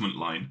normal movement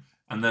line,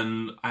 and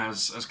then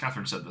as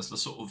Catherine said, there's the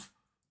sort of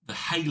the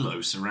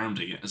halo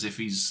surrounding it, as if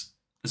he's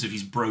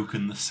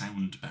broken the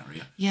sound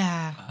barrier.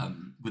 Yeah.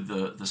 With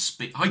the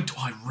speed. I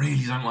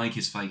really don't like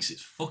his face.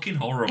 It's fucking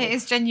horrible. It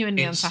is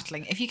genuinely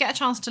unsettling. If you get a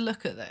chance to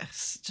look at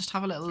this, just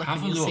have a little look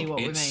and you'll see what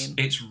we mean.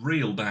 It's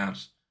real bad.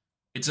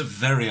 It's a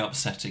very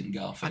upsetting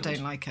Garfield. I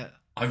don't like it.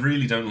 I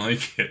really don't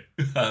like it.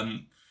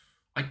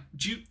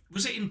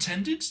 Was it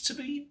intended to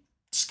be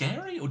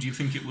scary, or do you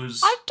think it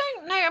was? I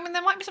don't know. I mean,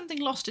 there might be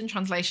something lost in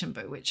translation,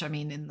 but which I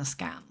mean in the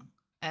scan.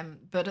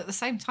 But at the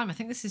same time, I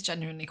think this is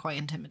genuinely quite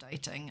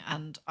intimidating,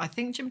 and I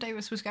think Jim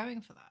Davis was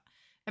going for that.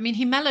 I mean,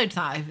 he mellowed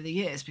that over the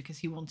years because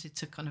he wanted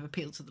to kind of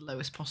appeal to the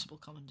lowest possible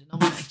common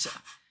denominator.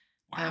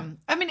 Wow.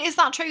 I mean, is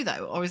that true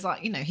though, or is that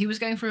he was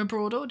going for a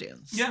broad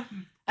audience? Yeah.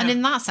 And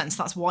in that sense,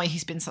 that's why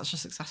he's been such a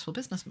successful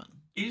businessman.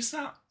 Is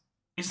that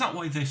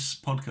why this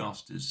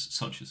podcast is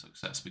such a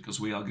success?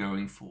 Because we are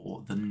going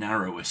for the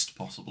narrowest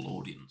possible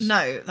audience?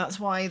 No, that's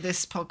why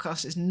this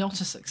podcast is not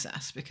a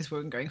success, because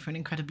we're going for an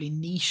incredibly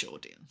niche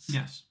audience.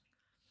 Yes.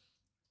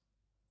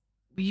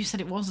 Well, you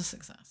said it was a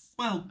success.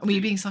 Well, were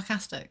you being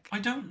sarcastic? I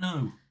don't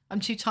know. I'm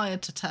too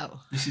tired to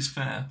tell. This is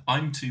fair.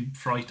 I'm too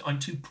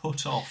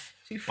put off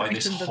by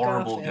this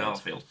horrible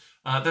Garfield.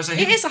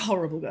 It is a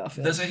horrible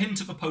Garfield. There's a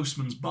hint of a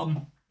postman's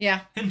bum.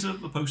 Yeah. Hint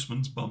of the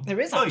postman's bum. There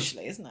is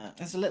actually, isn't there?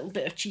 There's a little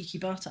bit of cheeky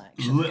butt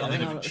action going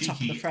on at the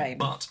top of the frame.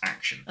 Butt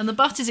action. And the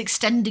butt is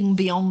extending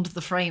beyond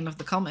the frame of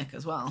the comic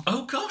as well.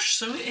 Oh gosh,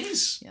 so it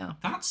is. Yeah.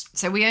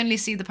 So we only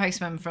see the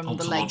postman from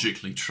the leg.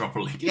 Ontologically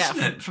troubling,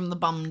 isn't it? From the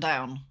bum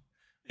down.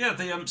 Yeah,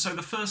 so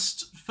the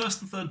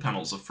first and third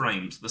panels are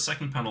framed. The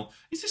second panel,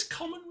 is this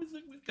common with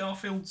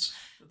Garfield's?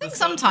 I think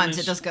sometimes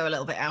it does go a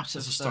little bit out of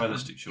There's a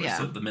stylistic choice.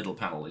 Yeah. The middle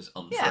panel is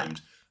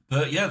unframed.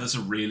 But yeah, there's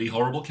a really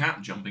horrible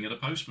cat jumping at a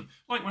postman.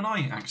 Like when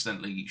I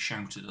accidentally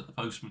shouted at the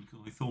postman because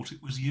I thought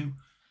it was you.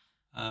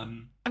 I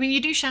mean,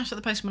 you do shout at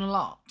the postman a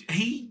lot.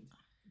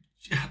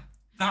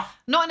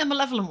 Not in a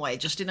malevolent way,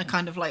 just in a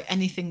kind of like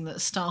anything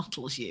that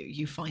startles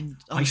you find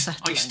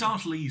unsettling. I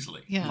startle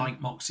easily, like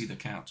Moxie the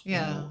cat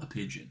or a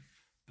pigeon.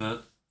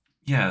 But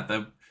yeah,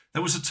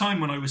 there was a time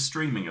when I was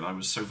streaming and I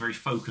was so very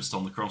focused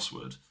on the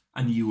crossword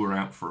and you were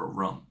out for a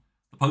run.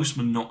 The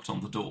postman knocked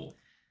on the door.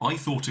 I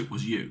thought it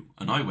was you,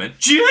 and I went,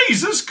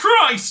 Jesus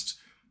Christ!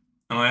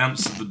 And I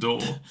answered the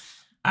door,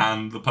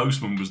 and the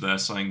postman was there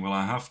saying, well,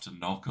 I have to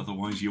knock,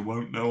 otherwise you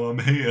won't know I'm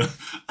here.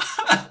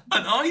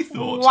 And I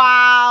thought,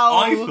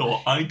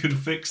 I could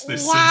fix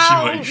this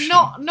situation.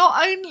 Not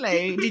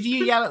only did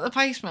you yell at the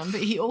postman,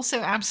 but he also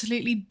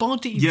absolutely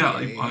bodied you.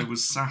 Yeah, I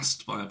was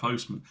sassed by a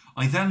postman.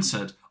 I then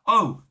said,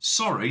 oh,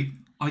 sorry,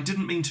 I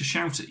didn't mean to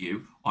shout at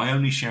you. I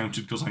only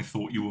shouted because I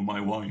thought you were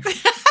my wife.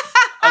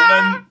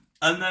 and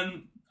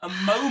then a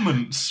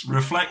moment's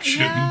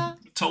reflection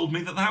told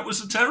me that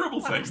was a terrible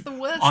thing. That's the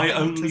worst I thing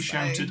only to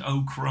shouted, say.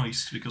 oh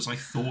Christ, because I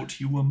thought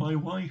you were my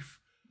wife.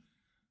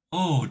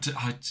 Oh,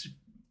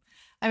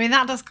 I mean,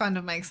 that does kind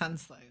of make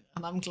sense, though.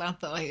 And I'm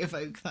glad that I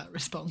evoke that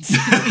response.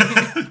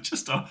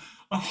 Just a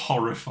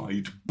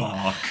horrified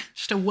bark.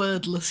 Just a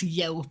wordless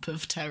yelp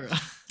of terror.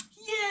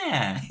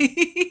 Yeah.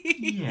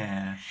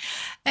 Yeah.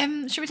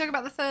 Should we talk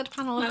about the third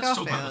panel of Let's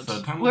Garfield? talk about the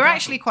third panel. We're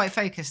actually quite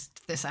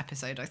focused this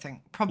episode, I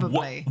think.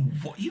 Probably.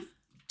 What you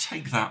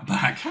take that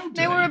back? How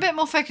dare No, we're a bit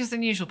more focused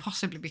than usual,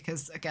 possibly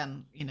because,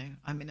 again,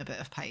 I'm in a bit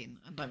of pain.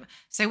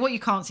 So what you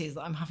can't see is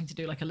that I'm having to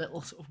do like a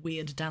little sort of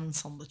weird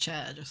dance on the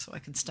chair just so I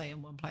can stay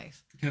in one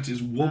place. The cat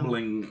is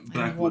wobbling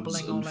backwards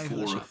and all over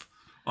the shop. forth.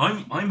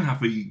 I'm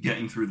happy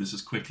getting through this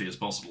as quickly as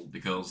possible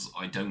because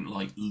I don't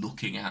like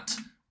looking at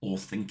or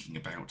thinking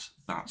about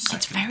that second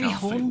It's very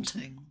Garfield.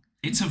 Haunting.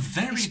 It's a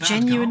very bad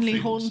genuinely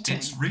Garfield.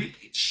 haunting.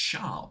 It's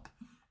sharp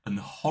and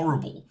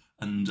horrible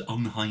and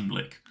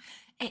unheimlich.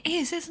 It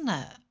is, isn't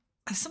it?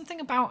 There's something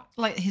about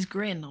like his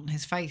grin on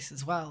his face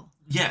as well.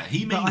 Yeah,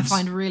 that I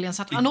find really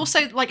unsettling. And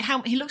also like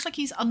how he looks like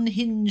he's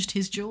unhinged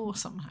his jaw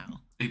somehow.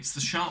 It's the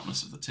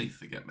sharpness of the teeth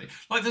that get me.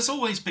 Like there's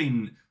always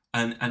been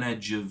an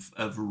edge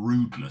of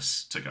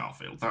rudeness to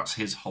Garfield. That's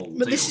his whole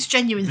But deal. this is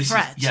genuine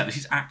threat. This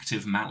is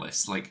active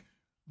malice. Like,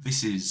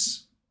 this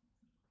is...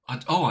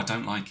 I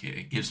don't like it.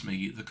 It gives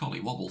me the collie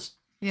wobbles.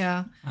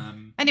 Yeah.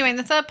 Anyway, in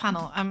the third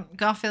panel,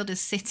 Garfield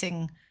is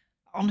sitting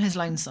on his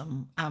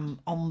lonesome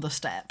on the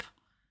step.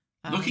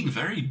 Looking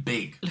very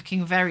big.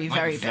 Looking very,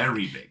 very big.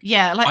 Very big.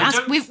 Yeah, like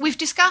as we've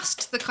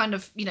discussed the kind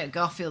of,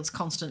 Garfield's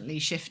constantly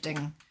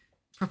shifting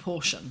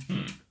proportion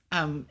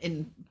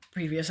in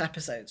previous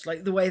episodes.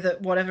 Like the way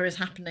that whatever is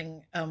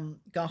happening,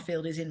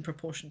 Garfield is in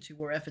proportion to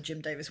wherever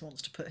Jim Davis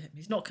wants to put him.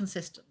 He's not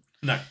consistent.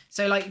 No.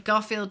 So like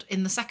Garfield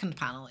in the second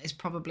panel is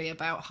probably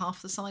about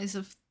half the size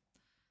of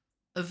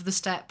the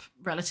step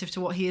relative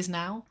to what he is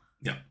now.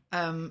 Yeah.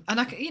 And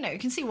you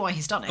can see why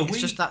he's done it. It's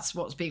just that's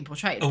what's being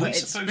portrayed, but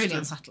it's really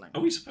unsettling.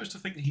 Are we supposed to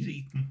think that he's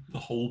eaten the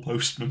whole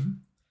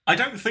postman? I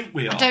don't think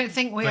we are. I don't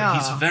think we are.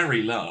 He's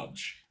very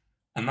large.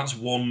 And that's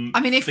one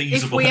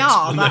feasible if we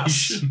are,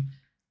 that's explanation.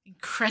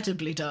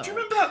 Incredibly dark. Do you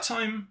remember that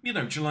time,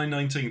 July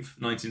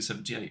 19th,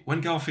 1978, when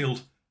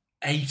Garfield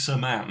ate a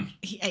man?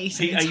 He ate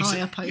an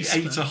entire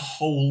postman. He ate a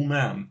whole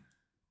man,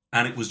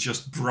 and it was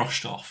just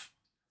brushed off.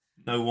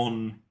 No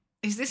one...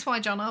 Is this why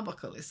John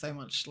Arbuckle is so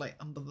much like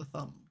under the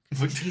thumb?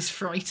 Because he's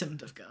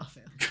frightened of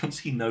Garfield. Because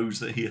he knows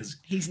that he's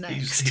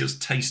next. He has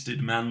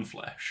tasted man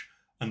flesh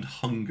and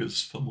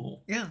hungers for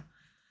more. Yeah.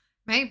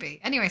 Maybe.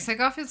 Anyway, so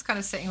Garfield's kind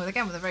of sitting with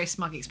a very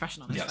smug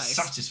expression on his face.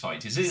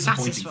 Satisfied. His ears are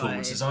pointing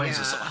forwards. His eyes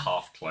are sort of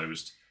half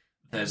closed.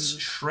 There's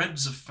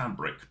shreds of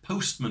fabric,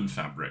 postman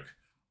fabric,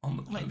 on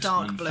the postman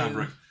dark blue.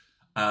 fabric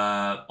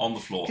on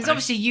the floor. It's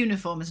obviously a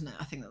uniform, isn't it?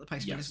 I think that the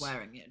postman is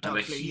wearing. Dark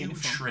and a blue huge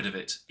uniform. shred of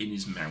it in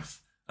his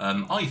mouth.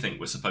 I think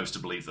we're supposed to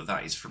believe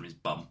that is from his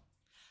bum.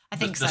 I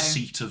think the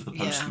seat of the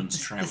postman's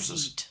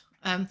trousers.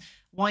 The seat.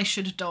 Why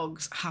should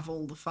dogs have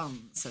all the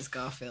fun, says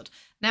Garfield.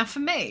 Now, for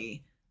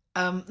me,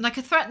 like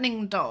a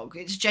threatening dog,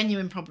 it's a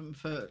genuine problem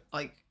for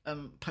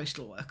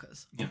postal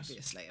workers,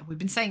 obviously. And we've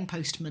been saying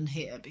postman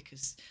here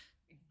because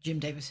Jim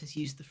Davis has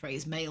used the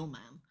phrase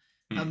mailman.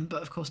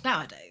 But of course,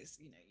 nowadays,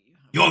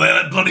 They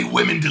let bloody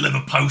women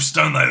deliver post,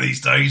 don't they, these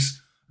days?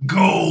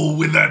 Go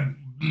with that...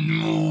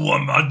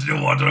 I don't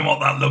know what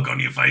that look on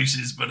your face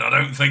is, but I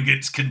don't think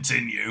it's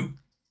continue.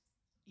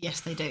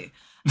 Yes, they do.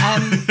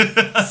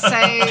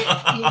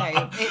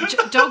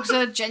 Dogs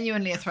are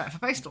genuinely a threat for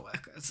postal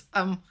workers.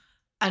 And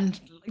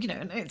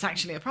it's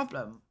actually a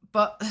problem.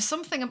 But there's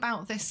something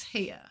about this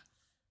here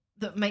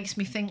that makes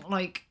me think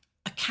like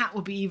a cat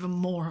would be even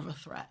more of a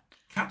threat.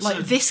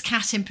 This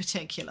cat in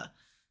particular.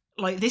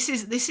 Like this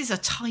is a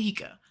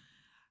tiger.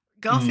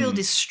 Garfield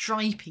is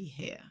stripy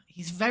here.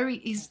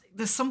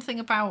 There's something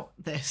about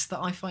this that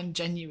I find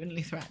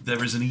genuinely threatening.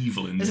 There is an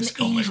evil in this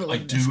comic. I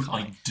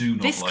do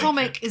not this like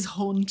comic it. is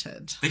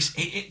haunted.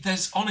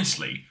 There's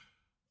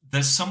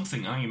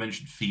something, I know you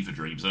mentioned fever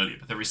dreams earlier,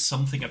 but there is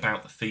something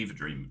about the fever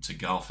dream to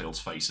Garfield's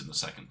face in the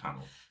second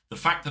panel. The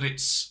fact that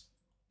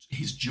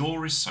his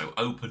jaw is so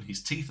open,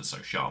 his teeth are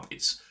so sharp,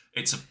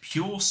 it's a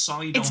pure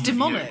side-on It's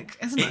demonic,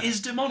 view. isn't it? It is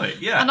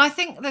demonic, yeah. And I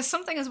think there's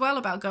something as well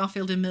about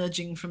Garfield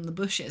emerging from the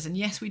bushes. And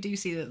yes, we do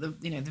see that the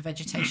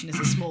vegetation is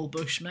a small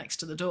bush next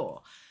to the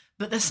door.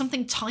 But there's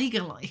something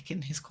tiger-like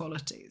in his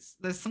qualities.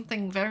 There's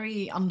something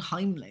very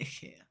unheimlich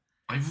here.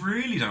 I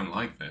really don't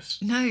like this.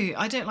 No,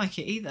 I don't like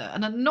it either.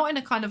 And not in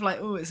a kind of like,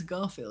 oh, it's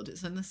Garfield.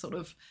 It's in this sort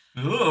of...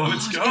 Oh,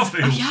 it's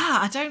Garfield.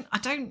 I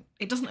don't...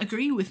 It doesn't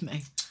agree with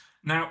me.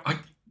 Now,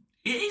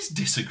 it is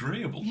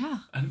disagreeable. Yeah.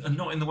 And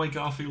not in the way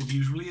Garfield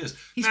usually is.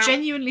 He's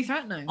genuinely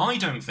threatening. I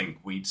don't think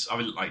I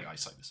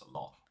say this a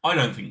lot. I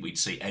don't think we'd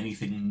see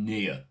anything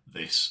near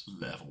this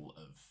level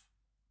of,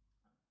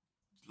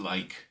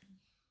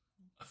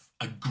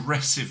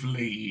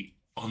 aggressively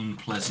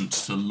unpleasant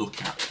to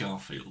look at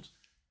Garfield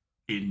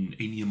in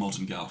your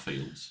modern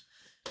Garfields.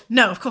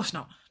 No, of course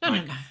not.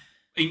 No.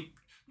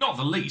 Not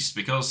the least,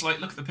 because,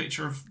 look at the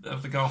picture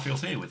of the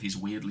Garfield here with his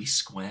weirdly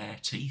square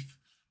teeth.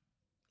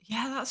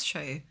 Yeah, that's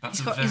true.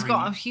 He's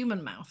got a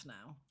human mouth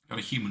now. Got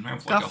a human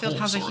mouth Garfield like a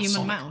horse has a human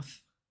Sonic.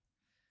 mouth.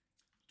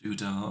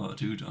 Doo-dah,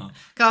 doo-dah.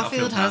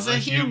 Garfield has a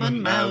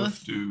human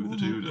mouth. Do the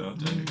doo-dah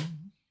day.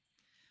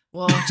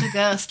 What a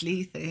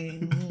ghastly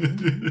thing.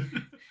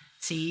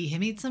 See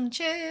him eat some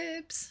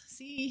chips.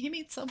 See him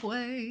eat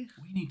Subway.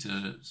 We need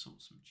to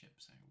sort some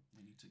chips out.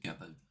 We need to get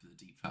the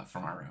deep fat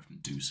fryer out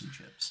and do some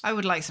chips. I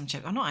would like some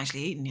chips. I'm not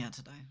actually eating yet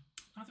today.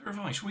 Neither have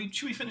I. Should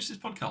we finish this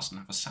podcast and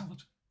have a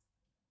salad?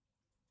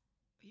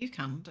 You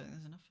can. There's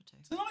enough for two.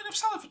 There's not enough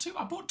salad for two.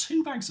 I bought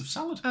 2 bags of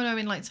salad. Oh, no, I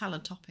mean like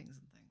salad toppings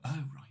and things. Oh,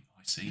 right.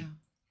 I see. Yeah.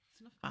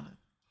 It's enough salad.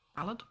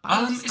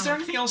 Is there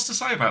anything else to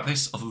say about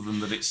this other than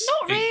that it's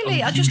not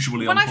really?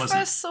 unusually when unpleasant?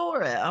 I first saw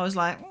it, I was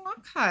like,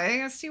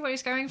 okay, I see where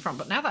he's going from.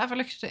 But now that I've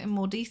looked at it in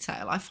more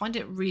detail, I find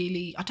it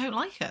really... I don't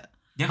like it.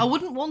 Yeah. I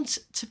wouldn't want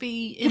to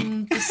be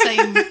in the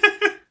same...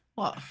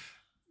 What?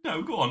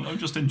 No, go on. I'm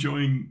just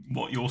enjoying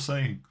what you're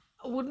saying.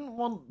 I wouldn't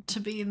want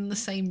to be in the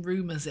same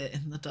room as it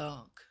in the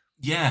dark.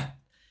 Yeah.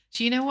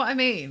 Do you know what I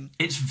mean?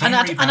 It's very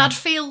and I'd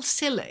feel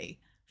silly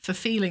Yeah.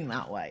 feeling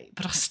that way,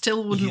 but I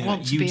still wouldn't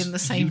want to be in the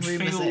same you'd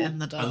room as feel it in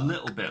the dark. a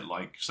little bit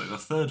like, so the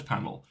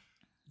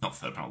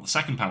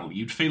second panel,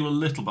 you'd feel a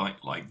little bit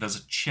like there's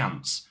a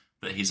chance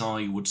that his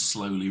eye would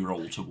slowly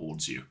roll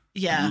towards you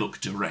Yeah. and look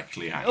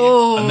directly at you.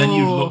 Oh. And then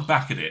you'd look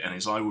back at it and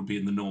his eye would be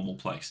in the normal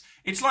place.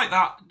 It's like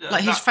that.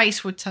 Like his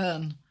face would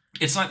turn.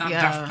 It's like that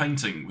Yeah. daft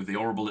painting with the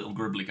horrible little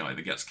gribbly guy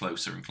that gets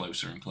closer and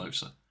closer and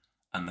closer.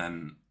 And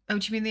then, Oh,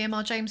 do you mean the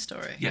M.R. James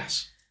story?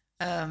 yes,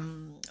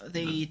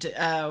 The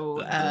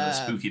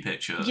spooky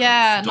picture.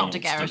 yeah, of not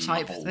Donaldson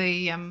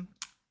daguerreotype.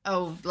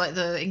 Hall. Like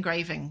the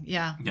engraving.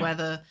 Yeah, Yeah.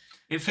 where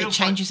It it feels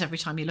changes every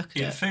time you look at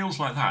It it. feels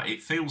like that.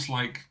 It feels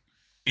like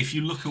if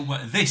you look away,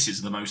 this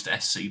is the most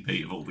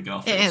SCP of all the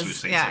Garfields It we've is.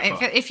 seen Yeah, so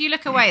far. if you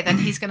look away, then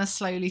he's going to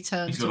slowly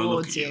turn He's got to look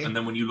towards at you, you. and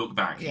then when you look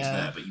back, he's Yeah.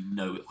 there. But you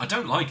know, I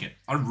don't like it.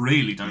 I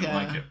really don't Yeah.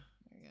 like it.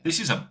 This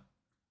is a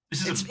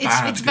It's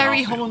bad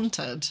very Garfield.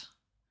 haunted.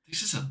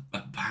 This is a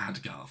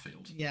bad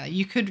Garfield. Yeah,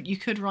 you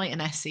could write an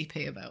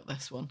SCP about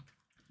this one.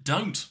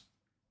 Don't.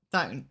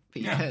 Don't,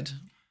 but you Yeah. could.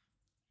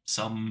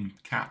 Some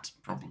cat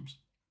problems.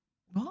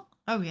 What?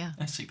 Oh yeah.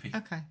 SCP.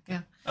 Okay.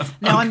 Yeah.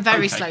 No, I'm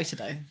very okay. slow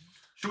today.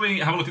 Shall we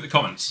have a look at the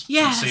comments?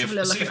 Yeah, And see let's have a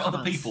little see look if at other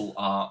comments. people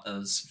are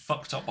as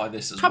fucked up by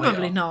this as Probably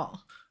we are.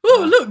 not.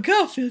 Oh, look,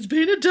 Garfield's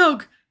being a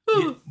dog.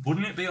 Oh. Yeah,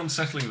 wouldn't it be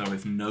unsettling though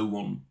if no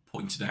one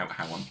pointed out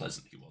how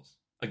unpleasant he was?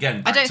 Again,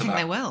 I back don't to think that,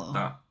 they will.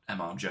 That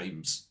M.R.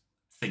 James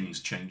things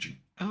changing.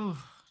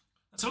 Oh.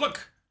 Let's have a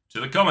look to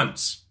the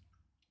comments.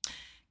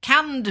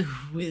 Canned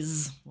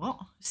Whiz. What?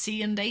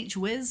 C&H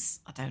Whiz?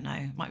 I don't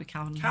know. Might be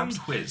Calvin and Canned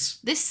Hobbes. Whiz.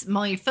 This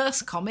my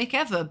first comic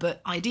ever,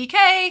 but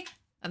IDK.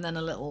 And then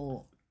a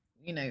little,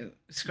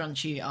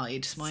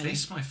 scrunchy-eyed smiley.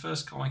 This is my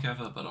first comic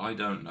ever, but I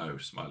don't know.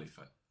 Smiley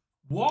face.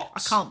 What? I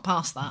can't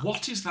pass that.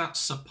 What is that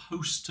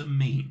supposed to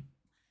mean?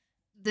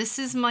 This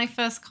is my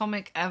first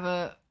comic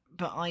ever,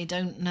 but I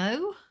don't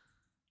know.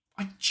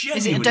 I Is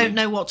genuinely it don't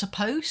know what to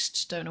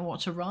post? Don't know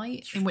what to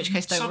write? In which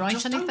case, don't So write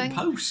just anything.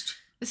 Don't post.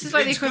 This is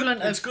like the It's equivalent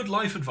good, of It's good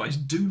life advice.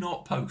 Do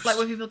not post. like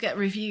when people get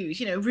reviews.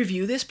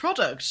 Review this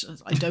product.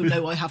 I don't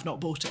know. I have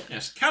not bought it.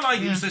 Yes. Can I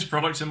use this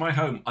product in my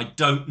home? I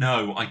don't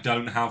know. I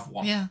don't have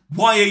one. Yeah.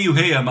 Why are you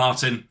here,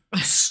 Martin?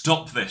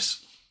 Stop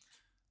this.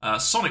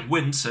 Sonic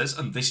Wind says,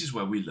 and this is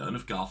where we learn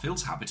of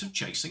Garfield's habit of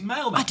chasing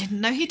mailmen. I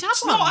didn't know he'd had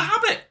It's one. not a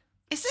habit.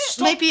 Is it?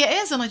 Stop. Maybe it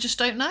is, and I just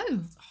don't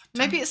know.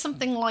 Maybe it's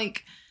something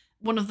like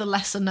one of the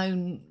lesser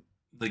known.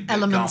 The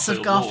Elements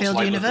of Garfield laws,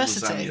 like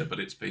University. Little Lasagna, but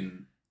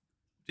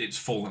it's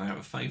fallen out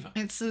of favour.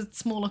 It's a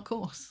smaller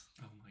course.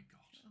 Oh my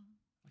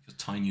god. Like a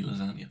tiny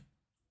lasagna.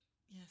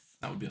 Yes.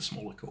 That would be a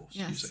smaller course,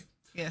 you Yes. see.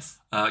 Yes.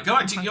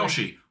 Galactic hungry.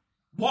 Yoshi.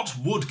 What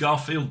would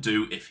Garfield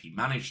do if he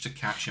managed to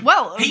catch him?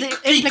 Well, he the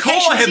caught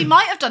implication is him. he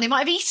might have done. He might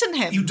have eaten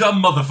him. You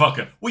dumb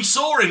motherfucker. We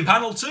saw in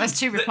panel 2. There's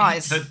two that-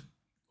 replies.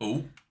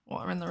 Oh.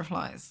 What are in the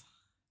replies?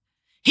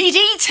 He'd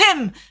eat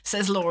him,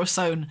 says Laura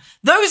Sohn.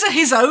 Those are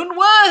his own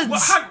words.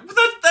 Well,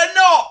 they're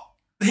not.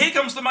 Here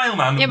comes the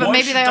mailman. Yeah, but Why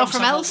maybe should they are Dom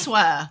from have all the-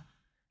 elsewhere.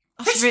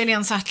 That's really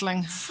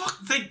unsettling.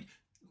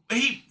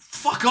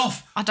 Fuck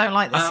off. I don't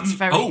like this.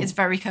 It's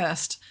very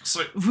cursed.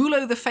 So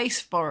Rulo the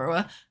Face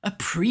Borrower, a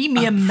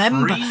premium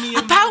member.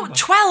 premium About member.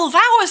 12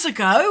 hours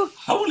ago.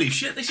 holy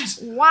shit, this is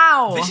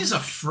Wow. a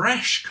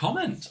fresh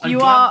comment. I'm You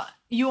glad-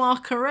 are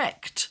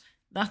correct.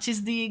 That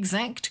is the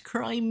exact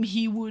crime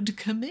he would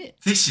commit.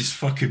 This is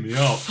fucking me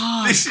up.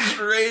 Fuck. This is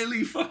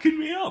really fucking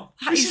me up.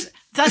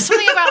 There's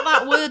something about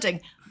that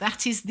wording.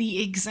 That is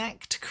the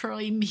exact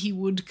crime he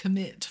would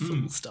commit.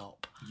 Full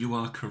stop. You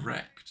are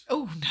correct.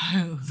 Oh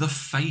no. The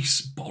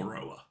Face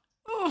Borrower.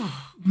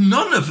 Oh.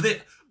 None of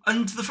this.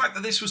 And the fact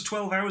that this was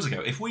 12 hours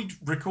ago, if we'd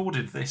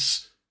recorded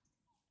this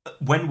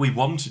when we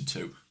wanted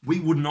to, we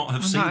would not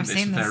have seen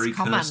this very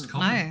cursed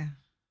comment.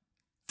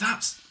 No.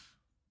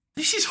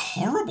 This is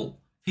horrible.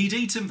 He'd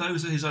eat him,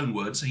 those are his own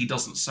words, he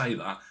doesn't say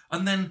that.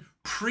 And then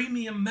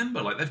premium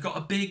member, like they've got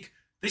a big,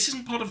 this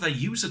isn't part of their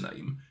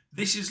username,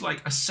 this is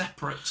like a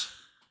separate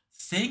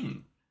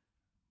thing.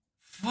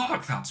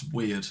 Fuck, that's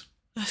weird.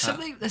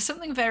 There's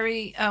something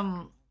very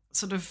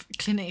sort of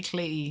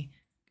clinically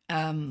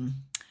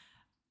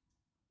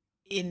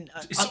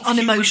It's sort of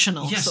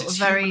unemotional. Human, yes, sort it's of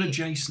very human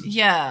adjacent.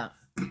 Yeah.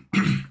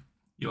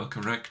 You are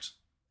correct.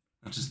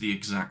 That is the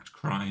exact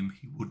crime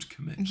he would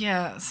commit.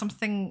 Yeah,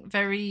 something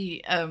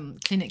very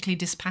clinically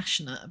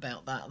dispassionate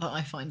about that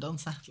I find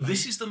unsettling.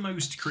 This is the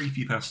most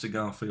creepypasta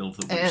Garfield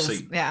that It we've is,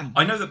 seen. yeah.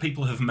 I know that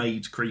people have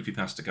made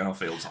creepypasta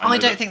Garfields. I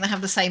don't think they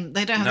have the same.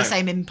 They don't have the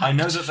same impact. I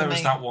know that there for was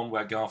me. that one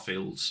where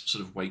Garfield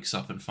sort of wakes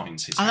up and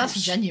finds his Oh, house. that's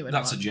a genuine.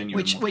 That's one. a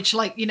genuine one. Which,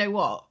 like, you know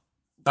what?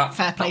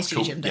 Fair play that's to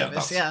cool. Jim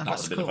Davis. That's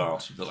That's a bit cool. of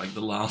art. Like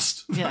the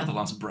last, Yeah. the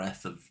last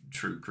breath of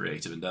true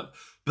creative endeavor.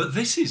 But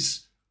this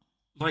is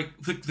like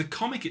the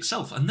comic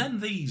itself, and then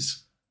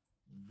these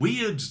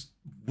weird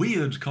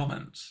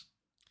comments.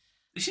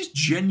 This is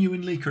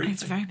genuinely creepy.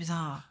 It's very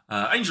bizarre.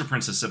 Angel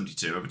Princess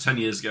 72, over 10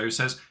 years ago,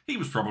 says he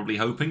was probably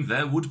hoping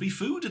there would be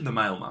food in the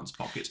mailman's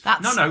pocket.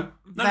 That's no.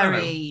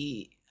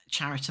 very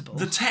charitable.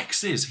 The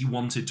text is he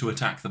wanted to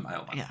attack the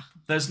mailman. Yeah.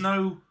 There's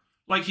no,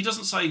 like, he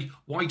doesn't say,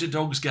 why do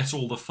dogs get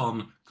all the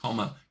fun,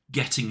 comma,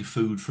 getting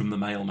food from the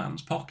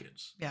mailman's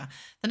pockets. Yeah.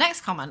 The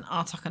next comment,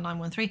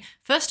 Artucker913,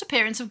 first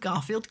appearance of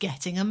Garfield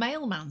getting a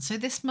mailman. So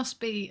this must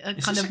be a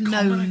Is kind this of a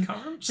common known.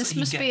 occurrence This that he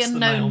must be gets a the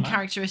known mailman?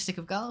 characteristic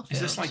of Garfield.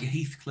 Is this like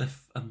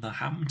Heathcliff and the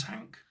ham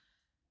tank?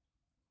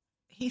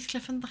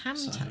 Heathcliff and the Ham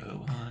Tank?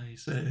 So I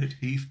said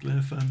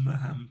Heathcliff and the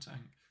ham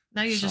tank.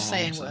 No, you're just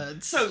saying Songs.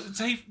 words. No, it's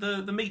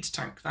the meat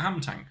tank, the ham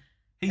tank.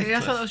 I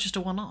Heathcliff. thought that was just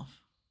a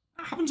one-off.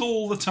 That happens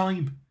all the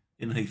time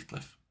in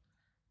Heathcliff.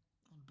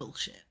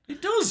 Bullshit.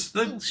 It does.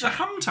 The Bullshit.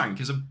 ham tank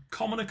is a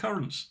common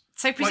occurrence.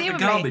 So Like presumably, the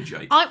garbage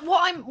ape.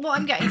 what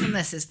I'm getting from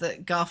this is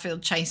that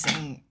Garfield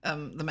chasing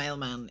the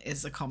mailman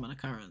is a common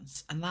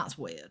occurrence, and that's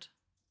weird.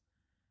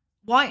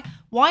 Why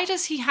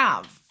does he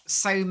have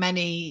so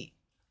many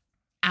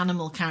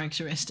animal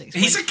characteristics?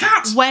 He's a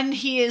cat! When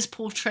he is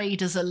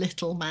portrayed as a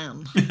little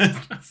man,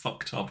 A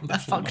fucked up little a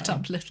fucked man.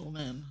 up little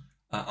man.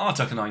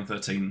 Artucker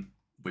 913,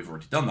 we've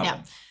already done that Yeah.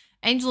 one.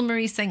 Angel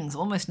Marie sings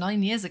almost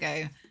 9 years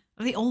ago.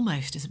 Well, the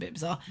almost is a bit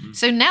bizarre. Mm.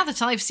 So now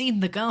that I've seen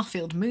the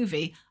Garfield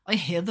movie, I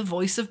hear the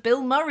voice of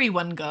Bill Murray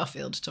when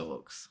Garfield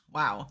talks.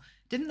 Wow.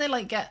 Didn't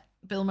they get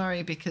Bill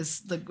Murray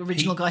because the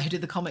original guy who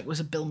did the comic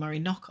was a Bill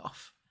Murray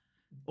knockoff?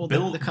 Or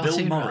Bill the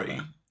cartoon, Murray,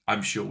 rather.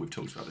 I'm sure we've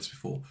talked about this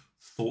before,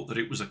 thought that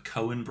it was a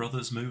Coen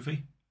Brothers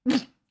movie.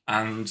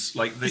 And Is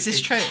this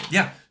true?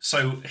 Yeah.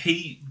 So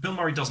Bill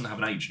Murray doesn't have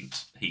an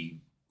agent. He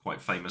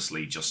quite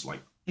famously just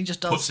He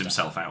just does puts stuff.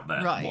 himself out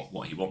there, Right.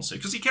 what he wants to,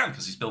 because he can,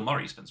 because he's Bill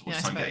Murray. He spends all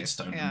his Yeah, I time getting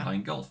suppose, stoned yeah. and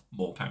playing golf.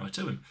 More power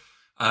to him.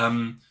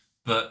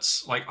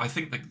 But I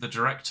think the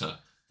director,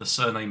 the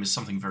surname is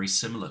something very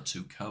similar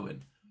to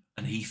Coen,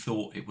 and he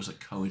thought it was a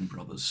Coen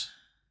Brothers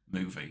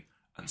movie,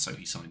 and so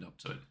he signed up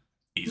to it.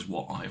 Is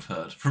what I've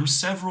heard from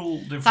several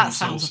different That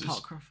sounds sources.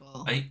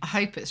 apocryphal. I- I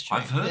hope it's true.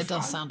 I've heard it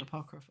does that. sound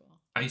apocryphal.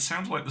 It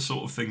sounds like the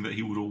sort of thing that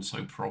he would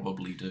also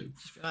probably do.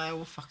 Just be like,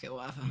 well, fuck it,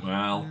 whatever.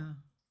 Well,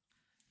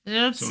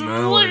 Yeah. It's so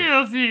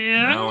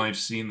now I've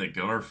seen the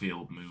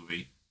Garfield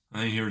movie.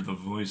 I hear the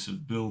voice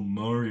of Bill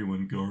Murray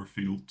when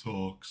Garfield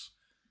talks.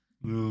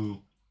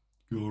 Oh,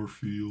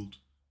 Garfield.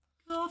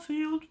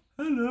 Garfield.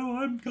 Hello,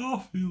 I'm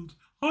Garfield.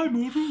 I'm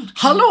a rude cat.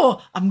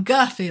 Hello, I'm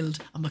Garfield.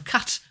 I'm a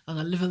cat and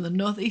I live in the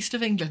northeast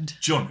of England.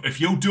 John, if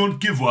you don't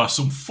give her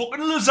some fucking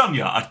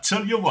lasagna, I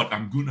tell you what,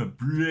 I'm gonna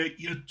break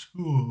your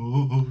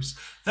toes.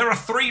 There are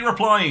 3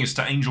 replies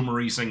to Angel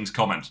Marie Singh's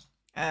comment.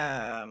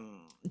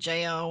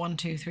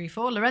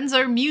 JR1234.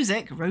 Lorenzo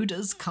Music,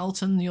 Roders,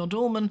 Carlton,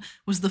 Yordorman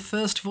was the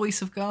first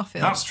voice of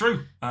Garfield. That's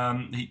true.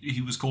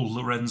 He was called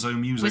Lorenzo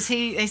Music.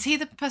 Is he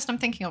the person I'm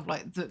thinking of,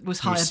 that was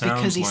Who hired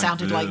because he sounds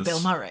sounded like this. Bill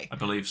Murray? I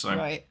believe so.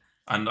 Right.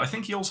 And I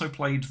think he also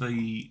played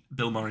the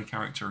Bill Murray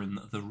character in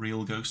the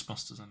real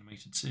Ghostbusters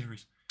animated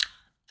series.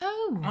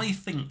 Oh. I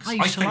think I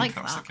used to like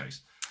that's that. the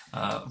case.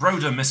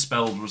 Rhoda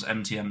misspelled was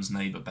MTM's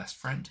neighbour best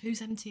friend.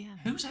 Who's MTM?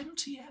 Who's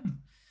MTM?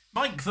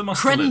 Mike the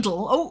Muscular.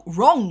 Crendel. Oh,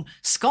 wrong.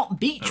 Scott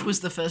Beach Oh. was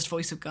the first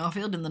voice of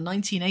Garfield in the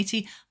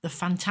 1980 The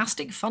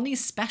Fantastic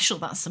Funnies special.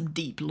 That's some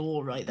deep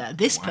lore right there.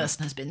 This Wow.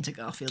 person has been to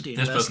Garfield This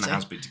University. person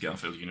has been to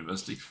Garfield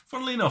University.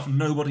 Funnily enough,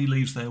 nobody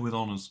leaves there with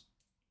honours.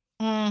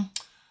 Now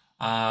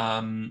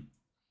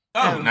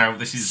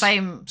this is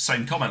Same.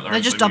 same comment. They're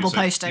Lorenzo just double Music.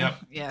 posting. Yep.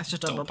 Yeah, it's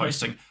just Double double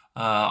posting.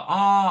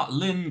 posting.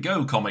 Lin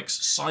Go Comics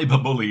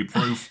Cyberbully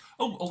Proof.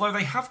 Although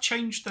they have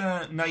changed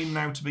their name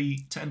now to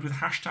end with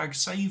hashtag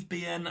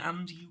SaveBN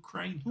and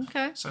Ukraine.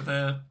 Okay. So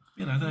they're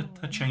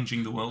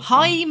changing the world.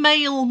 Hi,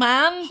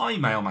 mailman. Hi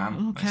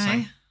Mailman. They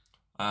Okay.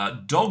 say.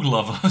 Dog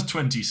Lover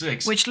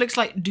 26. Which looks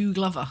like Do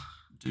Glover.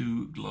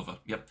 Do Glover.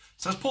 Yep.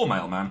 Says poor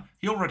Mailman.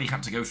 He already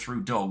had to go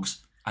through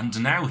dogs,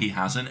 and now he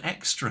has an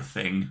extra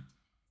thing.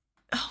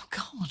 Oh,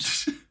 God.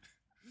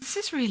 This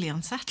is really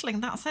unsettling.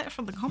 That's it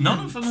from the comments. None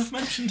of them have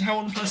mentioned how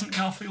unpleasant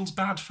Garfield's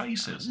bad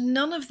face is.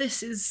 None of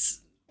this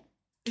is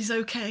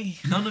okay.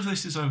 None of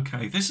this is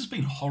okay. This has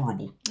been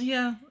horrible.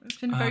 Yeah, it's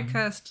been very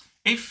cursed.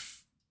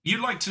 If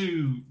you'd like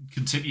to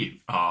continue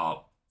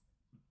our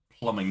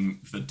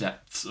plumbing the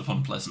depths of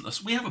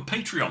unpleasantness, we have a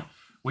Patreon,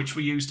 which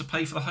we use to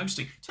pay for the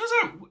hosting. Turns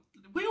out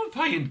we were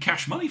paying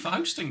cash money for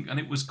hosting, and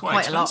it was quite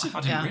expensive. a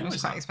lot. I didn't It realise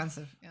was quite that.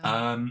 expensive.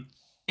 Yeah.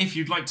 If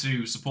you'd like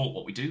to support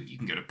what we do, you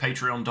can go to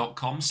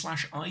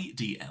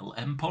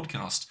patreon.com/IDLM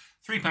podcast.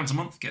 £3 a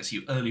month gets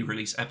you early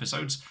release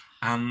episodes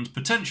and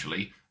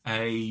potentially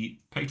a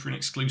Patreon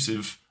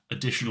exclusive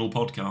additional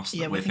podcast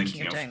Yeah, that we're we're thinking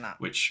thinking of of, doing that.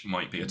 which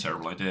might be a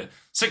terrible idea.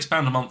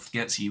 £6 a month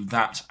gets you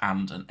that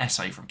and an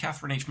essay from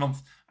Catherine each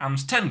month, and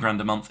 £10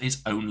 a month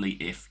is only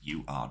if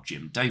you are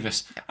Jim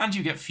Davis, and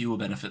you get fewer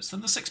benefits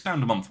than the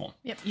 £6 a month one.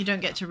 Yep, you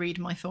don't get to read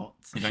my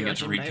thoughts. You if don't you're get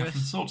to Jim read Davis.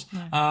 Catherine's thoughts.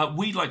 No.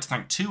 We'd like to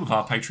thank 2 of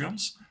our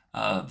Patreons.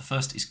 The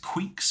first is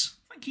Queeks.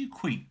 Thank you,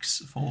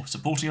 Queeks, for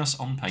supporting us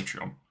on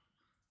Patreon.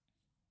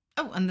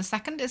 Oh, and the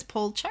second is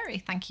Paul Cherry.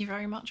 Thank you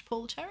very much,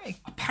 Paul Cherry.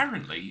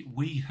 Apparently,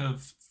 we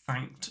have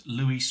thanked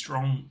Louis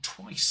Strong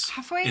twice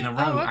Have we? in a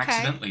row Oh, okay.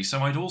 accidentally. So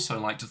I'd also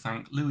like to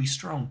thank Louis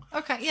Strong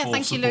Okay, yeah, for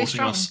thank you, supporting Louis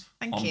Strong. us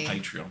Thank on you.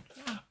 Patreon.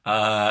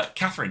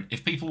 Catherine,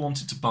 if people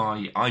wanted to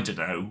buy, I don't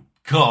know,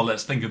 God,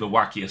 let's think of the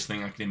wackiest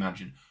thing I can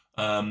imagine.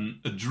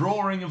 A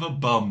drawing of a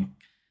bum.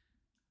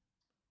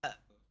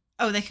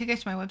 Oh, they could go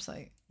to my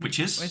website. Which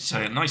is,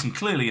 say it nice and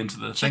clearly into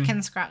the thing.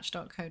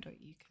 Chickenscratch.co.uk.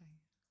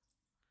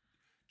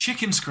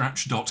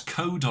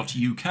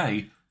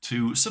 Chickenscratch.co.uk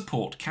to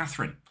support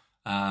Catherine.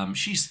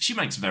 She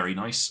makes very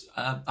nice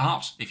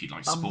art. If you'd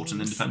like to support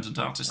an independent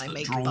artist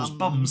that draws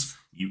bums,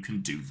 you can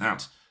do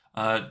that.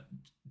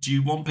 Do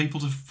you want people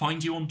to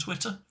find you on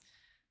Twitter?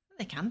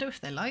 They can do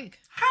if they like.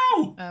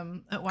 How?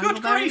 At Wangleberry.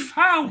 Good grief,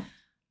 how?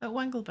 At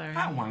Wangleberry.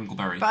 At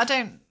Wangleberry. But I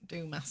don't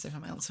do massive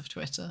amounts of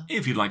Twitter.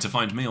 If you'd like to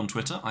find me on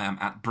Twitter, I am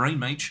at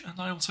BrainMage, and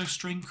I also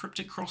stream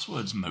cryptic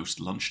crosswords most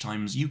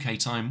lunchtimes, UK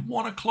time,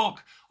 1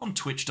 o'clock, on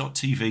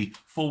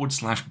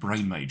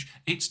twitch.tv/BrainMage.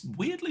 It's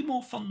weirdly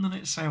more fun than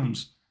it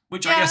sounds,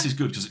 which I guess is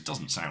good because it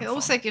doesn't sound fun. It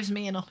also gives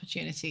me an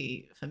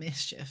opportunity for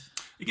mischief.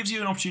 It gives you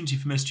an opportunity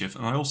for mischief,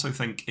 and I also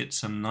think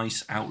it's a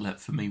nice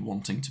outlet for me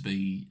wanting to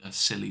be a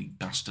silly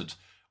bastard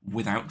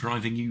without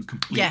driving you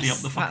completely up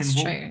the fucking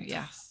wall. Yes, that's true,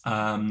 yes.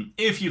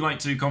 If you'd like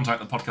to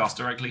contact the podcast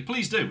directly,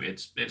 please do.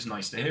 It's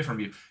nice to hear from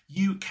you.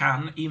 You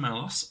can email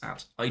us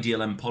at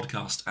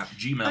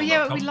idlmpodcast@gmail.com. Oh,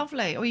 yeah, it would be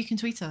lovely. Or you can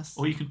tweet us.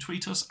 Or you can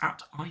tweet us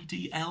at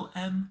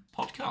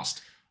idlmpodcast.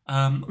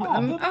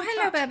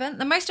 Hello, Bevan.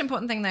 The most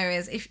important thing, though,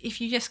 is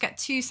if you just get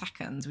 2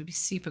 seconds, we'd be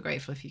super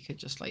grateful if you could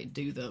just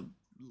do the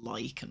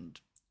like and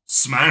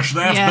smash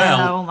that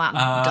bell. All that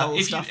dull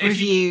stuff.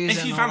 Reviews.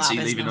 If you fancy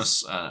leaving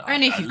us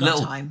only if you've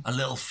got time. A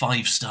little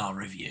 5-star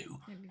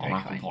review on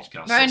Apple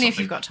Podcasts. But only if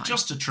you've got time.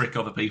 Just to trick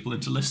other people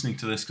into listening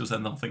to this, because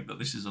then they'll think that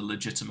this is a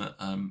legitimate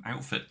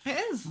outfit. It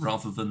is.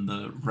 Rather than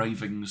the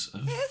ravings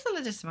of... It is a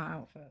legitimate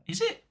outfit.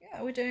 Is it?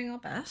 Yeah, we're doing our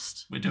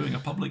best. We're doing a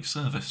public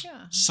service.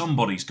 Yeah.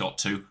 Somebody's got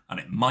to, and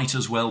it might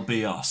as well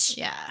be us.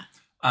 Yeah.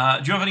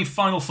 Do you have any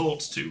final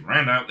thoughts to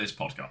round out this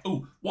podcast?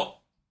 Oh,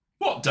 what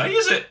day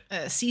is it?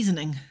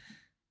 Seasoning.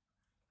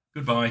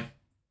 Goodbye.